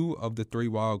 2 of the 3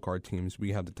 wildcard teams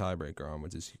we have the tiebreaker on,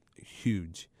 which is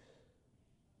huge.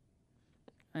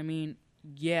 I mean,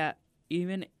 I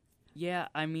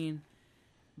mean,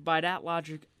 by that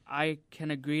logic, I can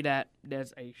agree that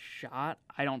there's a shot.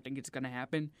 I don't think it's going to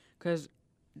happen because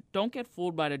don't get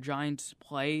fooled by the Giants'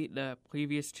 play the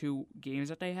previous 2 games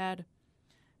that they had,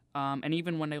 and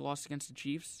even when they lost against the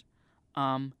Chiefs.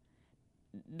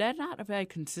 They're not a very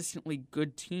consistently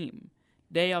good team.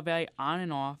 They are very on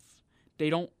and off. They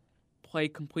don't play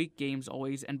complete games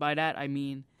always, and by that I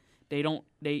mean they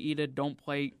either don't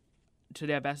play to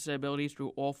their best of their abilities through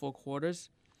all 4 quarters,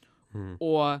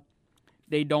 or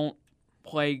they don't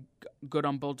play good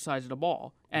on both sides of the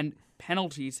ball. And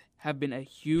penalties have been a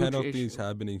huge Penalties issue.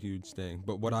 have been a huge thing.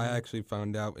 But what I actually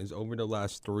found out is over the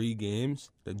last 3 games,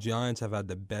 the Giants have had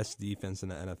the best defense in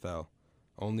the NFL,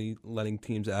 only letting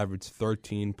teams average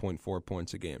 13.4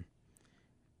 points a game.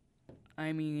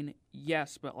 I mean,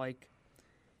 yes, but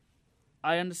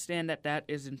I understand that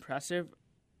is impressive,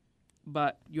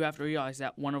 but you have to realize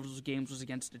that one of those games was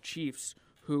against the Chiefs,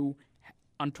 who,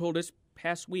 until this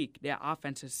past week, their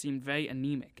offense has seemed very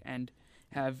anemic and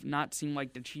have not seemed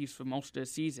like the Chiefs for most of the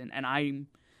season. And I'm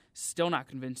still not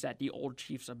convinced that the old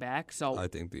Chiefs are back. So I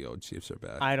think the old Chiefs are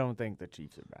back. I don't think the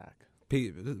Chiefs are back.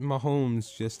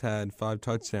 Mahomes just had 5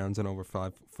 touchdowns and over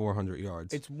 400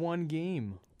 yards. It's one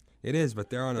game. It is, but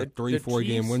they're on a 3-4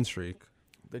 game win streak.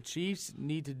 The Chiefs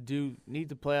need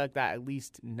to play like that at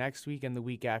least next week and the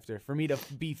week after for me to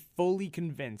be fully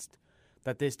convinced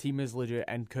that this team is legit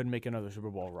and could make another Super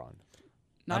Bowl run.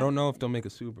 I don't know if they'll make a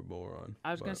Super Bowl run.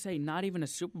 I was going to say, not even a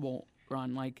Super Bowl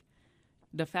run.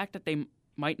 The fact that they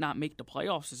might not make the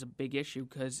playoffs is a big issue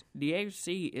because the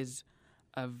AFC is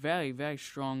a very, very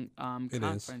strong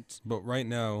conference. It is. But right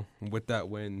now, with that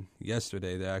win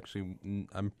yesterday, they actually,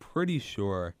 I'm pretty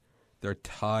sure they're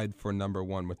tied for number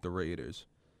 1 with the Raiders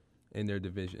in their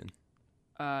division.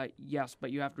 Yes,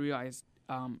 but you have to realize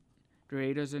the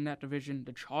Raiders in that division,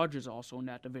 the Chargers also in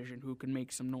that division, who can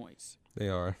make some noise. They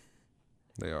are.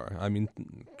 I mean,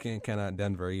 can't count out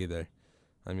Denver either.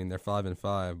 I mean, they're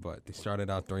 5-5, but they started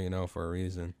out 3-0 for a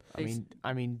reason.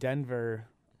 I mean, Denver,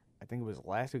 I think it was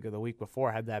last week or the week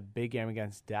before, had that big game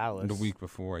against Dallas. The week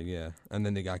before, yeah, and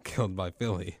then they got killed by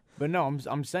Philly. But no,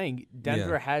 I'm saying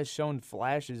Denver has shown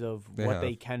flashes of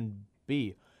they can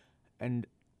be, and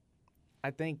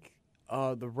I think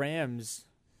the Rams,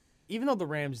 even though the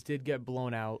Rams did get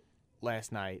blown out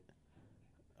last night,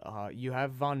 you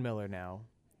have Von Miller now.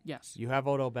 Yes. You have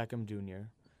Odell Beckham Jr.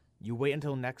 You wait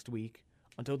until next week,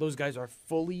 until those guys are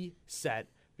fully set,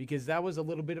 because that was a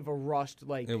little bit of a rushed,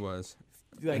 It was.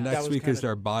 And next week is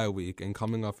their bye week, and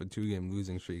coming off a 2-game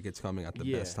losing streak, it's coming at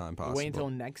the best time possible. Wait until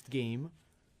next game.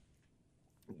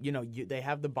 They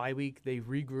have the bye week. They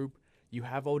regroup. You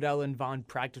have Odell and Von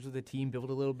practice with the team,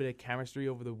 build a little bit of chemistry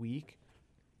over the week.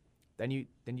 Then you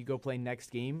go play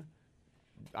next game.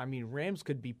 I mean, Rams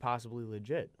could be possibly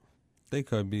legit. They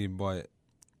could be, but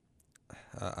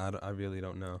I really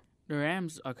don't know. The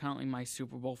Rams are currently my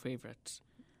Super Bowl favorites.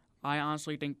 I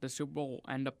honestly think the Super Bowl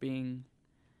will end up being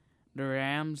the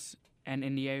Rams, and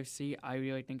in the AFC, I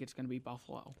really think it's going to be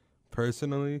Buffalo.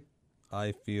 Personally,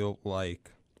 I feel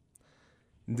like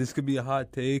this could be a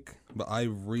hot take, but I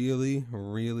really,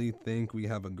 really think we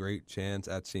have a great chance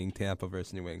at seeing Tampa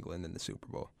versus New England in the Super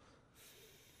Bowl.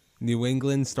 New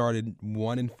England started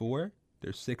 1-4.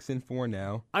 They're 6-4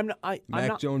 now.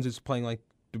 Mac Jones is playing like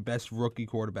the best rookie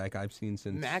quarterback I've seen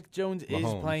since Mac Jones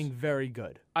Mahomes. is playing very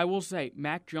good. I will say,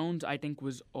 Mac Jones, I think,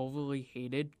 was overly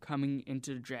hated coming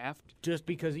into the draft. Just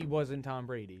because he wasn't Tom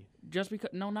Brady.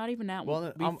 Not even that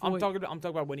one. Well, I'm talking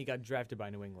about when he got drafted by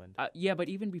New England. Yeah, but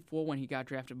even before when he got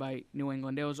drafted by New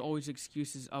England, there was always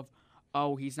excuses of,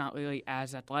 he's not really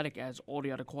as athletic as all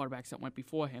the other quarterbacks that went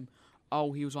before him.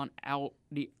 He was on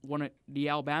the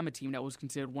Alabama team that was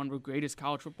considered one of the greatest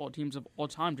college football teams of all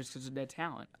time just because of their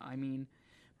talent. I mean,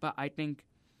 but I think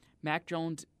Mac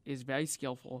Jones is very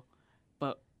skillful.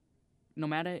 But no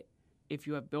matter if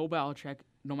you have Bill Belichick,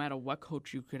 no matter what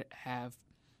coach you could have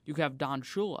Don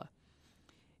Shula.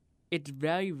 It's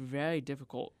very, very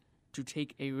difficult to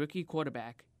take a rookie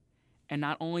quarterback and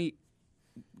not only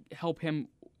help him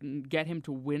get him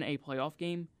to win a playoff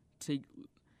game, to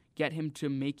get him to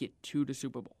make it to the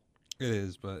Super Bowl. It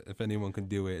is, but if anyone can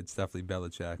do it, it's definitely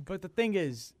Belichick. But the thing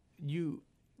is,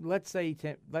 let's say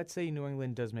New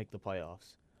England does make the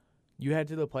playoffs. You head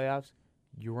to the playoffs,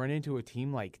 you run into a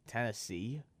team like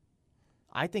Tennessee.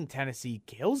 I think Tennessee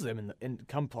kills them in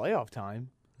come playoff time.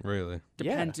 Really?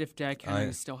 Depends if Derrick Henry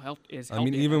is still healthy. I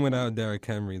mean, even without Derrick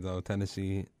Henry, though,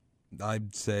 Tennessee,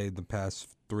 I'd say the past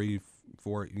 3,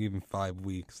 4, even 5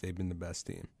 weeks, they've been the best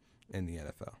team in the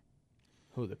NFL.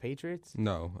 Who, the Patriots?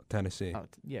 No, Tennessee. Oh,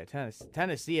 yeah,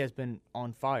 Tennessee has been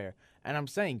on fire. And I'm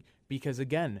saying, because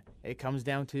again, it comes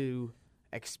down to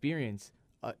experience.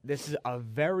 This is a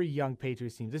very young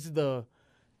Patriots team. This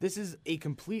is a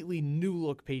completely new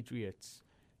look Patriots.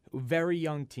 Very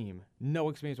young team. No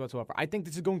experience whatsoever. I think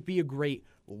this is going to be a great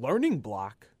learning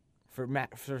block for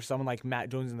someone like Matt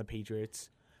Jones and the Patriots.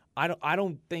 I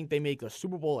don't think they make the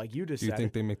Super Bowl like you just said. Do you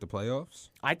think they make the playoffs?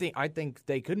 I think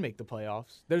they could make the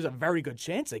playoffs. There's a very good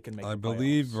chance they could make the playoffs. I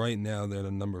believe right now they're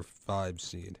the number 5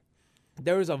 seed.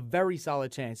 There is a very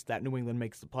solid chance that New England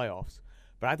makes the playoffs.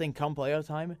 But I think come playoff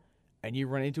time and you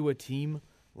run into a team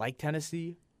like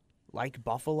Tennessee, like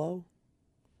Buffalo,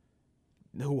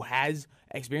 who has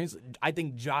experience. I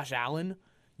think Josh Allen,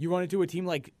 you run into a team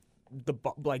like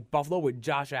Buffalo with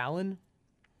Josh Allen,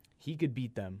 he could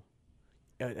beat them.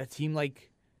 A team like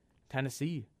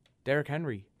Tennessee, Derrick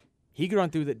Henry, he could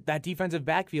run through that defensive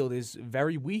backfield is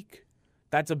very weak.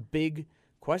 That's a big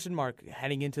question mark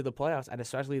heading into the playoffs, and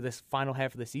especially this final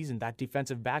half of the season. That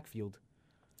defensive backfield,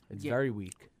 it's very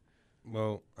weak.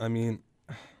 Well, I mean,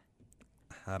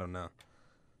 I don't know.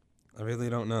 I really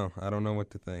don't know. I don't know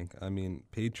what to think. I mean,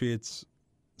 Patriots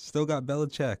still got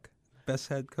Belichick, best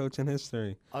head coach in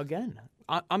history. Again,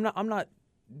 I'm not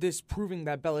disproving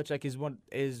that Belichick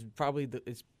is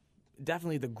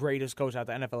definitely the greatest coach that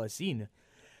the NFL has seen,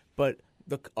 but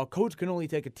a coach can only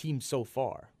take a team so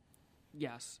far.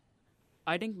 Yes,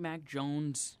 I think Mac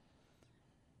Jones'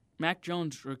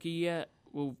 rookie year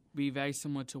will be very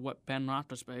similar to what Ben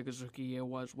Roethlisberger's rookie year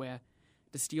was, where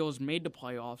the Steelers made the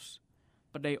playoffs,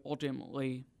 but they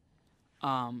ultimately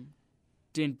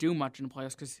didn't do much in the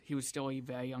playoffs because he was still a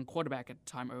very young quarterback at the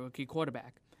time, a rookie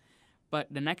quarterback.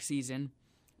 But the next season,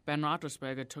 Ben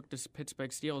Roethlisberger took the Pittsburgh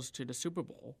Steelers to the Super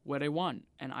Bowl, where they won.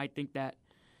 And I think that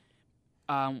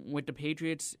with the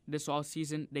Patriots this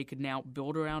offseason, they could now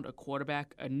build around a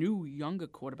quarterback, a new, younger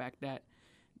quarterback that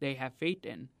they have faith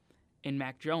in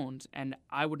Mac Jones. And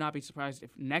I would not be surprised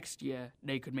if next year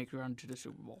they could make a run to the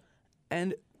Super Bowl.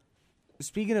 And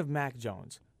speaking of Mac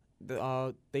Jones,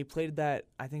 they played that,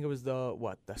 I think it was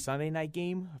the Sunday night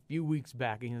game a few weeks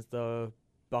back against the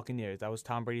Buccaneers. That was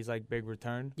Tom Brady's big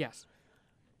return. Yes.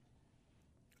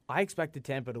 I expected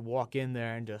Tampa to walk in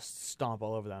there and just stomp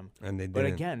all over them. And they didn't. But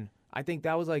again, I think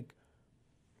that was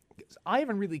I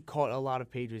haven't really caught a lot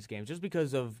of Patriots games just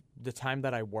because of the time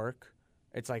that I work.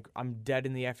 It's I'm dead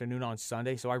in the afternoon on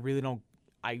Sunday, so I really don't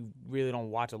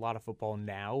watch a lot of football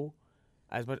now.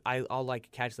 But I'll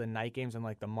catch the night games and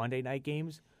the Monday night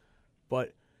games.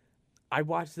 But I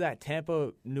watched that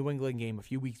Tampa New England game a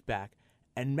few weeks back,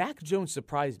 and Mac Jones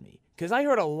surprised me because I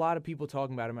heard a lot of people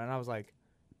talking about him, and I was like,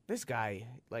 this guy,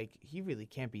 he really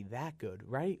can't be that good,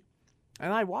 right?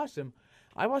 And I watched him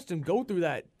go through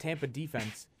that Tampa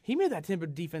defense. He made that Tampa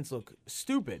defense look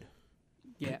stupid.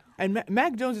 Yeah. And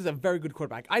Mac Jones is a very good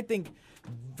quarterback. I think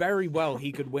very well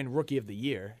he could win Rookie of the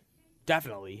Year.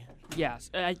 Definitely. Yes.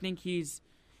 I think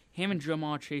him and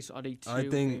Jamar Chase are the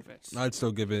two favorites. I'd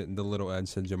still give it the little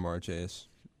edge to Jamar Chase.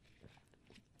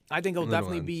 I think he'll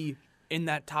definitely be in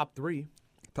that top 3.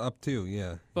 Top 2,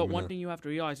 yeah. But one thing you have to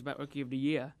realize about Rookie of the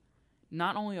Year,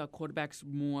 not only are quarterbacks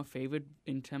more favored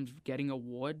in terms of getting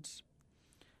awards,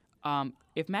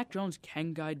 if Mac Jones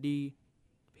can guide the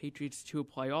Patriots to a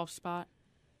playoff spot,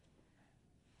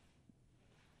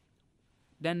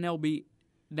 then he'll be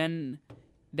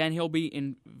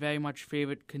in very much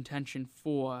favored contention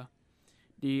for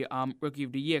the Rookie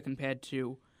of the Year compared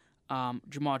to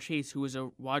Jamar Chase, who is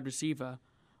a wide receiver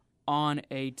on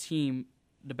a team,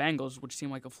 the Bengals, which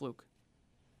seemed like a fluke.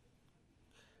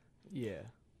 Yeah.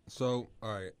 So,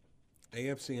 all right,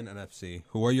 AFC and NFC,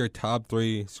 who are your top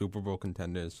 3 Super Bowl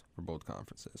contenders for both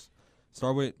conferences?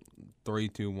 Start with 3,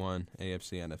 2, 1,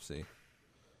 AFC, NFC.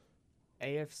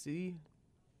 AFC?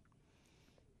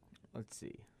 Let's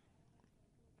see.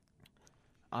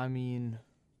 I mean,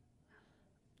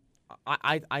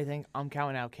 I think I'm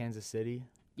counting out Kansas City.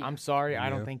 Yeah. I'm sorry, I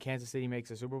don't think Kansas City makes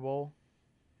a Super Bowl.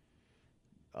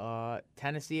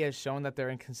 Tennessee has shown that they're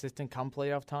inconsistent come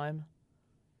playoff time.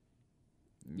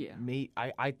 Yeah.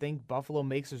 I think Buffalo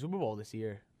makes a Super Bowl this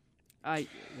year. I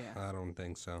don't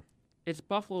think so. It's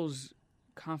Buffalo's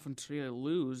conference to really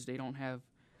lose. They don't have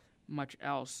much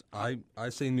else. I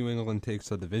say New England takes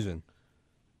the division.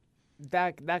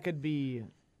 That could be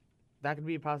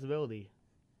a possibility.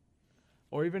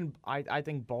 Or even I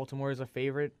think Baltimore is a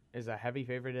heavy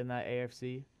favorite in that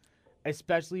AFC,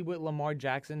 especially with Lamar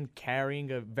Jackson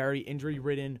carrying a very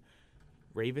injury-ridden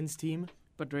Ravens team.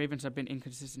 But the Ravens have been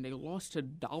inconsistent. They lost to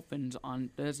Dolphins on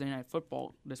Thursday Night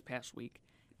Football this past week.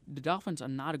 The Dolphins are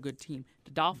not a good team.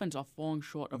 The Dolphins are falling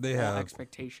short of all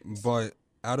expectations. But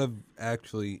out of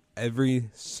actually every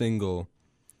single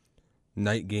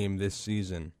night game this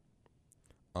season,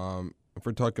 if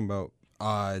we're talking about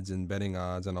odds and betting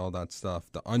odds and all that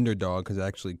stuff, the underdog has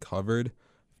actually covered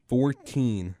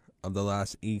 14 of the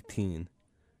last 18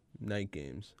 night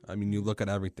games. I mean, you look at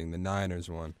everything. The Niners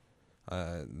won.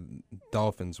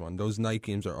 Dolphins won. Those night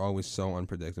games are always so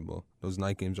unpredictable. Those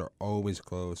night games are always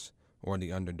close, or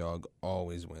the underdog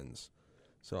always wins.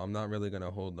 So I'm not really going to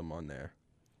hold them on there.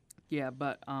 Yeah,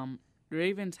 but the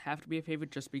Ravens have to be a favorite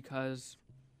just because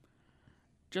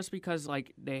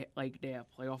they have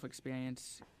playoff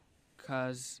experience.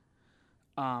 Because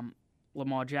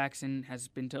Lamar Jackson has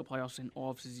been to the playoffs in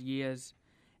all of his years,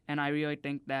 and I really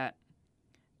think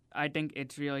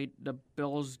it's really the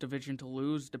Bills' division to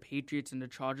lose. The Patriots and the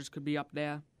Chargers could be up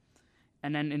there,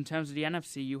 and then in terms of the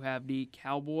NFC, you have the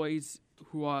Cowboys,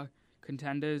 who are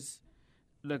contenders.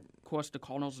 Of course, the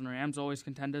Cardinals and Rams are always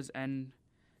contenders, and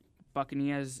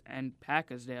Buccaneers and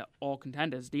Packers, they're all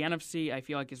contenders. The NFC, I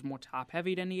feel like, is more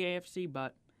top-heavy than the AFC,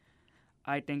 but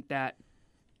I think that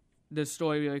the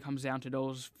story really comes down to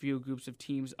those few groups of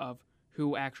teams of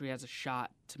who actually has a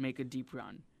shot to make a deep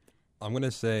run. I'm going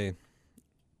to say,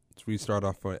 as we start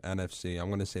off with NFC, I'm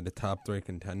going to say the top three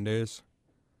contenders.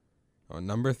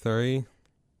 Number 3,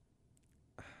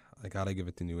 I got to give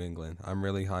it to New England. I'm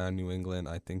really high on New England.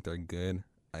 I think they're good.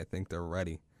 I think they're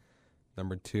ready.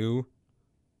 Number 2,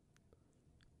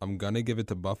 I'm going to give it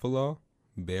to Buffalo,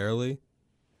 barely.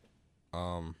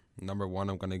 Number 1,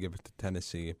 I'm going to give it to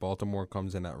Tennessee. Baltimore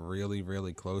comes in at really,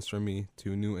 really close for me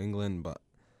to New England, but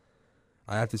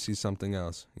I have to see something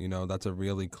else. You know, that's a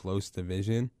really close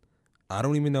division. I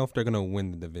don't even know if they're going to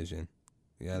win the division.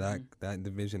 Yeah, that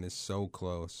division is so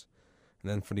close.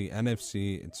 And then for the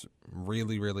NFC, it's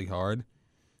really, really hard.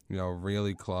 You know,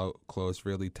 really close,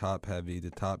 really top-heavy.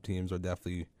 The top teams are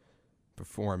definitely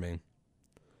performing.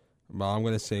 But I'm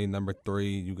going to say number 3,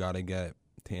 you got to get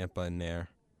Tampa in there.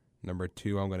 Number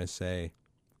 2, I'm going to say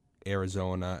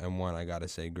Arizona. And 1, I got to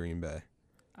say Green Bay.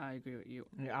 I agree with you.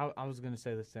 Yeah, I was going to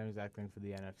say the same exact thing for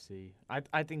the NFC.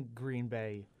 I think Green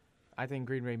Bay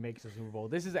makes the Super Bowl.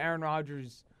 This is Aaron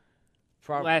Rodgers'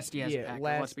 last year as a Packer,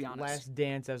 let's be honest. Last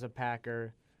dance as a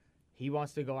Packer. He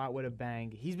wants to go out with a bang.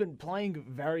 He's been playing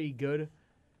very good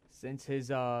since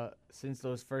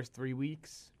those first 3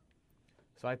 weeks.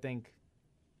 So I think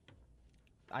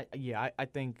I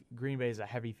think Green Bay is a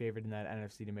heavy favorite in that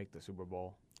NFC to make the Super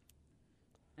Bowl.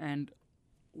 And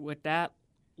with that,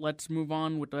 let's move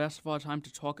on with the rest of our time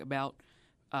to talk about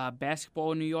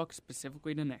basketball in New York,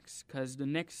 specifically the Knicks, because the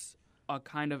Knicks are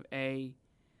kind of a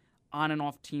on and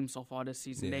off team so far this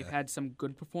season. Yeah. They've had some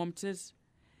good performances,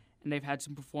 and they've had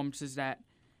some performances that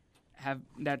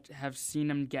have seen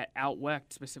them get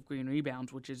outworked, specifically in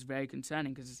rebounds, which is very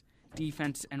concerning because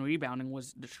defense and rebounding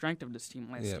was the strength of this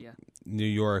team last year. New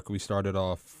York, we started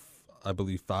off, I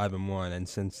believe, 5-1, and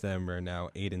since then we're now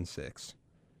 8-6.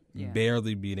 Yeah.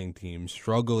 Barely beating teams,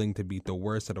 struggling to beat the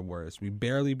worst of the worst. We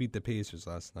barely beat the Pacers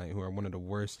last night, who are one of the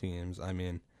worst teams. I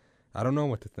mean, I don't know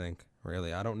what to think,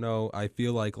 really. I don't know. I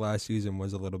feel like last season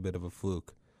was a little bit of a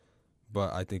fluke,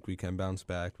 but I think we can bounce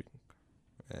back,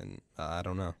 and I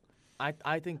don't know.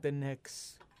 I think the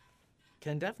Knicks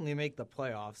can definitely make the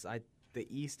playoffs. The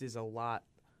East is a lot,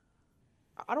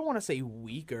 I don't want to say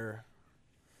weaker,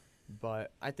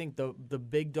 but I think the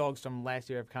big dogs from last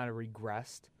year have kind of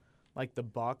regressed. Like the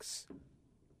Bucks.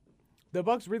 The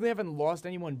Bucks really haven't lost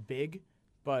anyone big,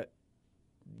 but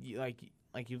like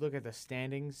you look at the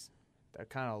standings, they're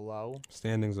kind of low.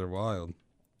 Standings are wild.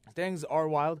 Standings are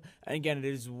wild. And again, it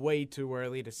is way too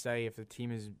early to say if the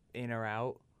team is in or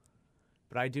out.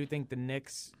 But I do think the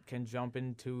Knicks can jump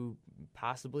into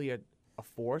possibly a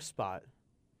 4 spot.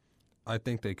 I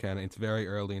think they can. It's very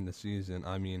early in the season.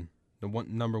 I mean,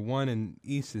 number 1 in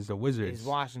East is the Wizards. Is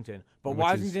Washington. But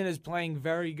Washington is playing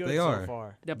very good so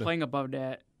far. They're playing above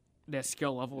their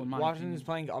skill level, in my Washington is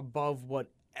playing above what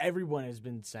everyone has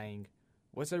been saying.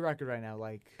 What's their record right now?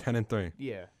 10-3.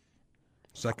 Yeah.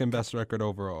 Second best record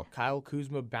overall. Kyle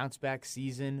Kuzma bounce back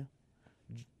season.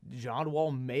 John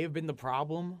Wall may have been the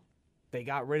problem. They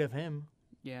got rid of him.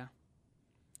 Yeah.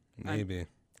 Maybe.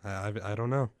 I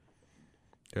don't know.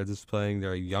 They're just playing.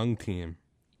 They're a young team.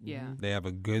 Yeah. They have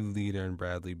a good leader in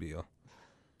Bradley Beal.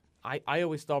 I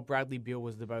always thought Bradley Beal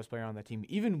was the best player on that team.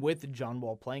 Even with John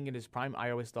Wall playing in his prime, I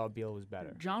always thought Beal was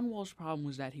better. John Wall's problem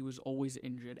was that he was always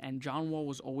injured, and John Wall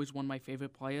was always one of my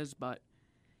favorite players, but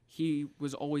he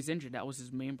was always injured. That was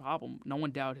his main problem. No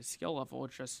one doubted his skill level.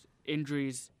 It's just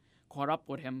injuries caught up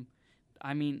with him.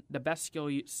 I mean, the best skill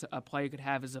a player could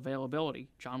have is availability.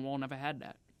 John Wall never had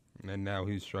that. And now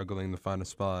he's struggling to find a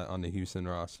spot on the Houston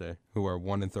roster, who are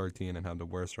 1-13 and have the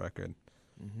worst record.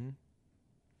 Mm-hmm.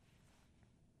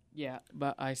 Yeah,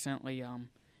 but I certainly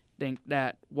think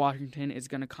that Washington is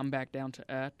going to come back down to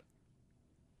earth.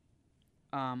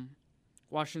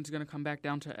 Washington's going to come back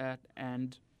down to earth,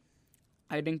 and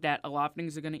I think that a lot of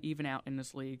things are going to even out in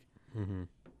this league. Mm-hmm.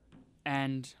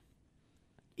 And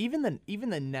Even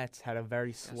the Nets had a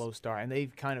very slow start, and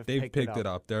they've kind of They've picked it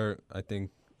up.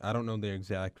 I don't know their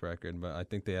exact record, but I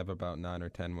think they have about 9 or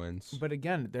 10 wins. But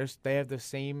again, they have the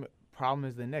same problem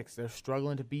as the Knicks. They're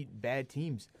struggling to beat bad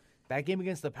teams. That game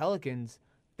against the Pelicans,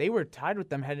 they were tied with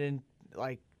them headed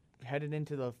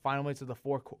into the final minutes of the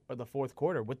fourth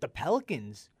quarter with the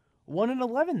Pelicans,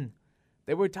 1-11.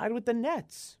 They were tied with the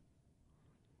Nets.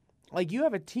 Like, you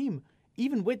have a team,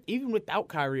 even without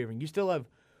Kyrie Irving, you still have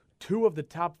two of the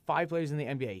top 5 players in the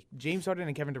NBA, James Harden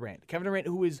and Kevin Durant. Kevin Durant,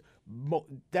 who is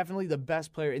definitely the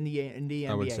best player in the NBA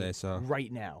I would say so.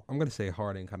 right now. I'm going to say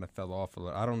Harden kind of fell off a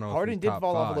little. I don't know Harden if he's did top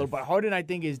fall 5. off a little, but Harden, I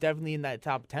think, is definitely in that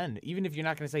top 10. Even if you're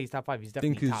not going to say he's top 5, he's I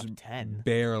think definitely he's top 10.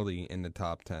 barely in the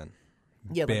top 10.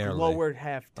 Yeah, barely. like lower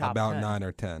half top About 10. 9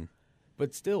 or 10.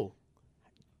 But still,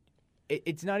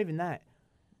 it's not even that.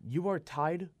 You are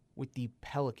tied with the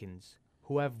Pelicans,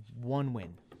 who have 1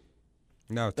 win.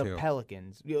 No, The 2.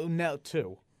 Pelicans. Now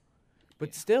 2.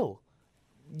 But still,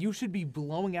 you should be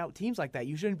blowing out teams like that.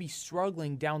 You shouldn't be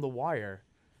struggling down the wire.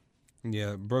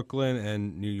 Yeah, Brooklyn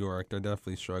and New York, they're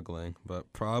definitely struggling.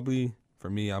 But probably, for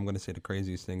me, I'm going to say the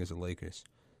craziest thing is the Lakers.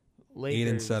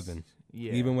 Lakers, 8-7.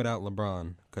 Yeah. Even without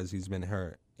LeBron, because he's been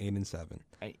hurt. 8-7.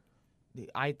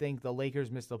 I think the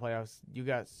Lakers missed the playoffs. You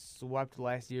got swept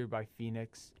last year by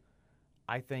Phoenix.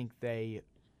 I think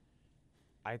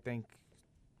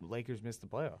Lakers missed the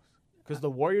playoffs because the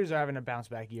Warriors are having a bounce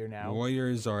back year now.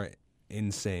 Warriors are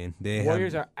insane.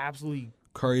 Warriors are absolutely.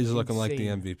 Curry's looking like the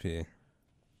insane. MVP.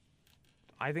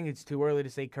 I think it's too early to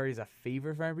say Curry's a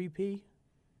favorite for MVP,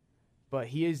 but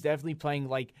he is definitely playing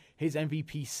like his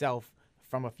MVP self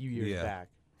from a few years back.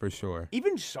 For sure.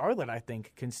 Even Charlotte, I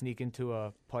think, can sneak into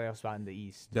a playoff spot in the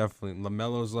East. Definitely.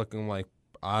 LaMelo's looking like,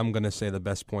 I'm going to say, the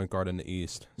best point guard in the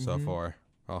East so Mhm. far.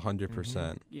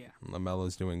 100%. yeah,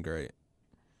 LaMelo's doing great.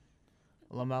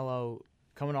 LaMelo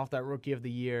coming off that Rookie of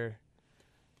the Year.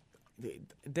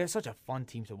 They're such a fun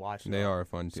team to watch. They are a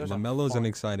fun team. Such a LaMelo's fun- an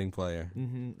exciting player.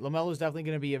 LaMelo's definitely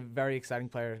going to be a very exciting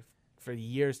player for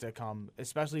years to come,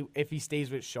 especially if he stays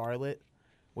with Charlotte,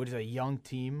 which is a young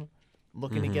team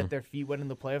looking to get their feet wet in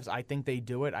the playoffs. I think they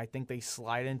do it. I think they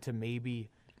slide into maybe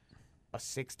a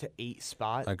 6 to 8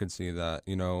 spot. I could see that.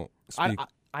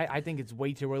 I think it's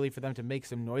way too early for them to make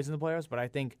some noise in the playoffs, but I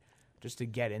think just to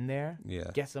get in there,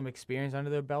 get some experience under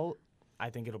their belt, I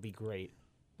think it'll be great.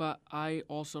 but I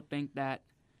also think that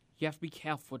you have to be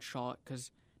careful with Charlotte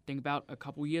because think about a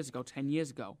couple years ago, 10 years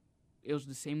ago, it was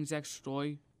the same exact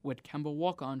story with Kemba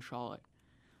Walker on Charlotte.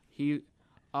 He's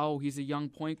a young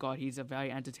point guard. He's a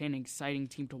very entertaining, exciting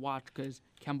team to watch because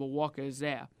Kemba Walker is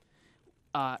there.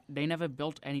 They never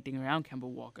built anything around Kemba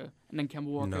Walker, and then Kemba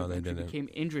Walker eventually became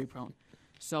injury prone.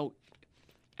 So,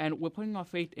 and we're putting our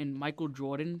faith in Michael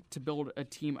Jordan to build a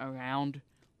team around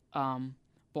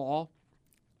Ball.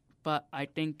 But I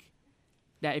think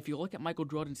that if you look at Michael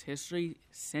Jordan's history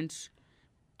since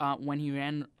when he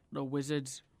ran the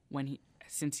Wizards,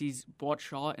 since he's bought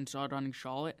Charlotte and started running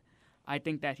Charlotte, I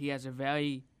think that he has a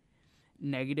very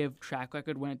negative track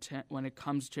record when it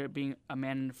comes to being a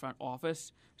man in the front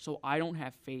office. So I don't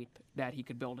have faith that he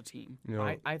could build a team.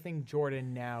 I think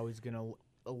Jordan now is going to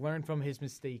learn from his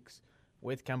mistakes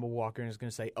with Kemba Walker and is going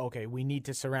to say, okay, we need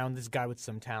to surround this guy with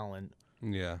some talent.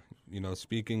 Yeah.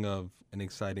 Speaking of an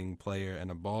exciting player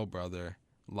and a Ball brother,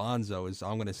 Lonzo is,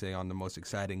 I'm going to say, on the most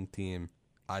exciting team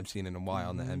I've seen in a while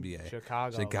in the NBA.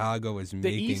 Chicago is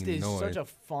making noise. The East is such a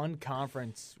fun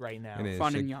conference right now. It is.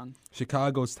 Fun and young.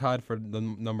 Chicago's tied for the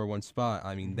number 1 spot.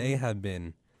 I mean, they have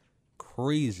been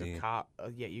crazy.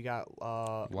 You got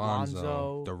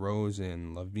Lonzo,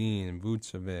 DeRozan, Levine,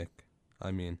 Vucevic.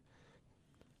 I mean,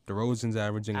 DeRozan's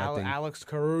averaging, I think... Alex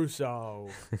Caruso.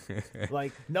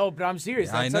 No, but I'm serious.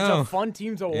 Yeah, That's such a fun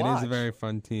team to watch. It is a very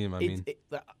fun team.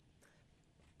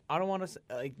 I don't want to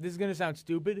this is going to sound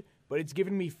stupid, but it's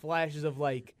giving me flashes of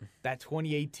that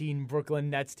 2018 Brooklyn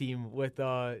Nets team with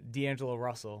D'Angelo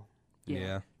Russell.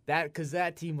 Yeah. Because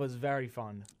that team was very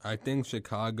fun. I think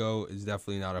Chicago is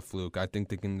definitely not a fluke. I think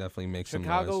they can definitely make some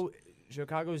noise.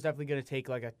 Chicago is definitely going to take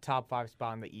like a top 5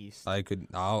 spot in the East.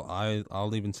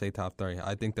 I'll even say top 3.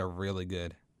 I think they're really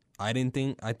good. I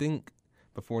think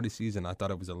before the season I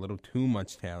thought it was a little too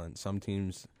much talent. Some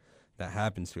teams that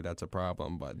happens to, that's a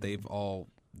problem, but they've all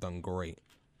done great.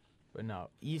 But no,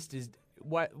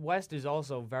 West is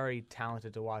also very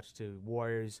talented to watch too.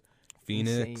 Warriors,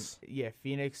 Phoenix.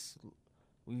 Phoenix.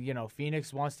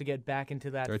 Phoenix wants to get back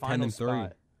into that They're final 10-3.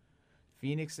 spot.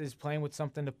 Phoenix is playing with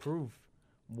something to prove.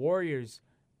 Warriors,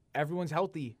 everyone's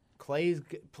healthy. Clay's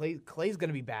going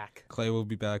to be back. Clay will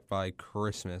be back by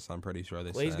Christmas, I'm pretty sure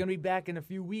they Clay's said. going to be back in a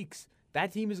few weeks.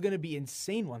 That team is going to be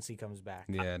insane once he comes back.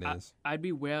 Yeah, it is. I'd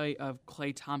be wary of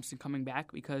Klay Thompson coming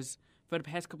back because for the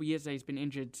past couple years that he's been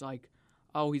injured, it's like,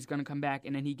 oh, he's going to come back,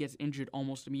 and then he gets injured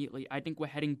almost immediately. I think we're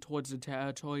heading towards the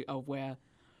territory of where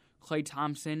Klay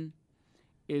Thompson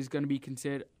is going to be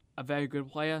considered a very good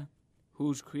player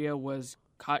whose career was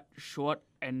cut short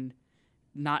and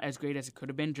not as great as it could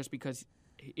have been just because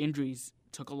injuries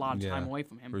took a lot of time away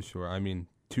from him. For sure. I mean,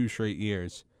 2 straight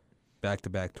years,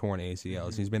 back-to-back torn ACLs.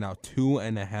 Mm-hmm. He's been out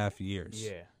 2.5 years.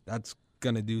 Yeah. That's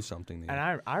going to do something to you.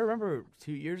 And I remember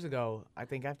 2 years ago, I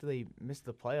think after they missed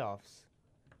the playoffs,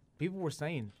 people were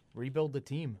saying, rebuild the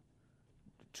team.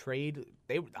 Trade.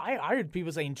 I heard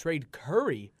people saying trade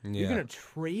Curry. Yeah. You're going to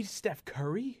trade Steph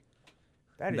Curry?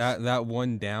 That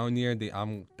one down year,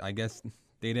 I guess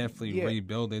they definitely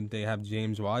rebuild it. They have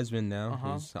James Wiseman now,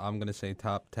 who's, I'm going to say,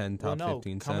 top 10, top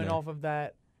 15 center. Coming off of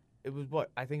that, it was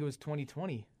I think it was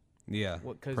 2020. Yeah,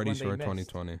 pretty sure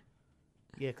 2020.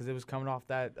 Yeah, because it was coming off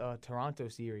that Toronto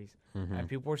series. Mm-hmm. And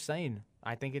people were saying,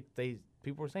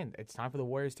 people were saying, it's time for the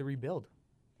Warriors to rebuild.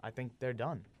 I think they're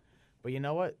done. But you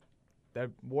know what? The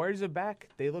Warriors are back.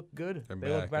 They look good. They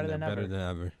look better than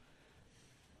ever.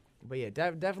 But yeah,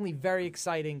 definitely very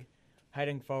exciting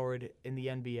heading forward in the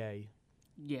NBA.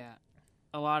 Yeah,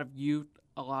 a lot of youth,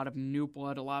 a lot of new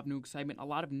blood, a lot of new excitement, a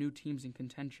lot of new teams in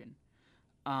contention.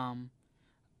 But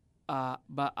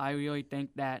I really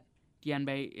think that the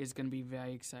NBA is going to be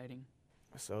very exciting.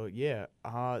 So yeah,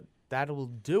 that will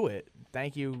do it.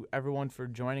 Thank you everyone for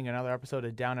joining another episode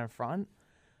of Down in Front.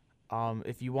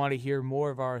 If you want to hear more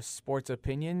of our sports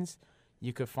opinions,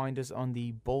 you could find us on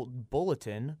the Bolt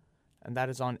Bulletin, and that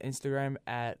is on Instagram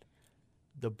at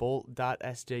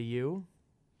thebolt.sju.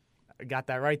 I got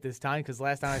that right this time because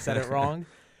last time I said it wrong.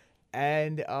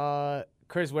 And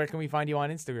Chris, where can we find you on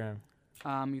Instagram?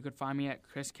 You could find me at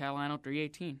Chris Catalano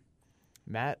 318.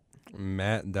 Matt?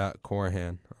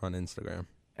 Matt.Corhan on Instagram.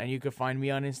 And you can find me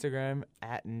on Instagram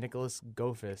at Nicholas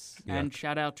Gofis. Yeah. And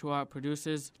shout out to our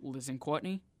producers, Liz and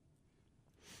Courtney.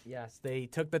 Yes, they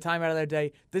took the time out of their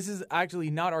day. This is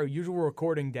actually not our usual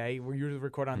recording day. We usually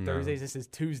record on Thursdays. This is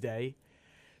Tuesday.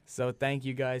 So thank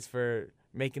you guys for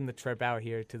making the trip out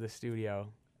here to the studio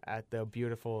at the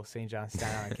beautiful St. John's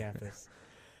Staten Island campus.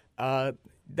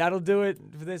 That'll do it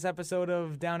for this episode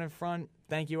of Down in Front.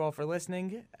 Thank you all for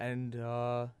listening. And,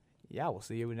 we'll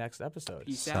see you in the next episode.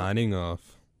 Peace out. Signing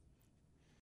off.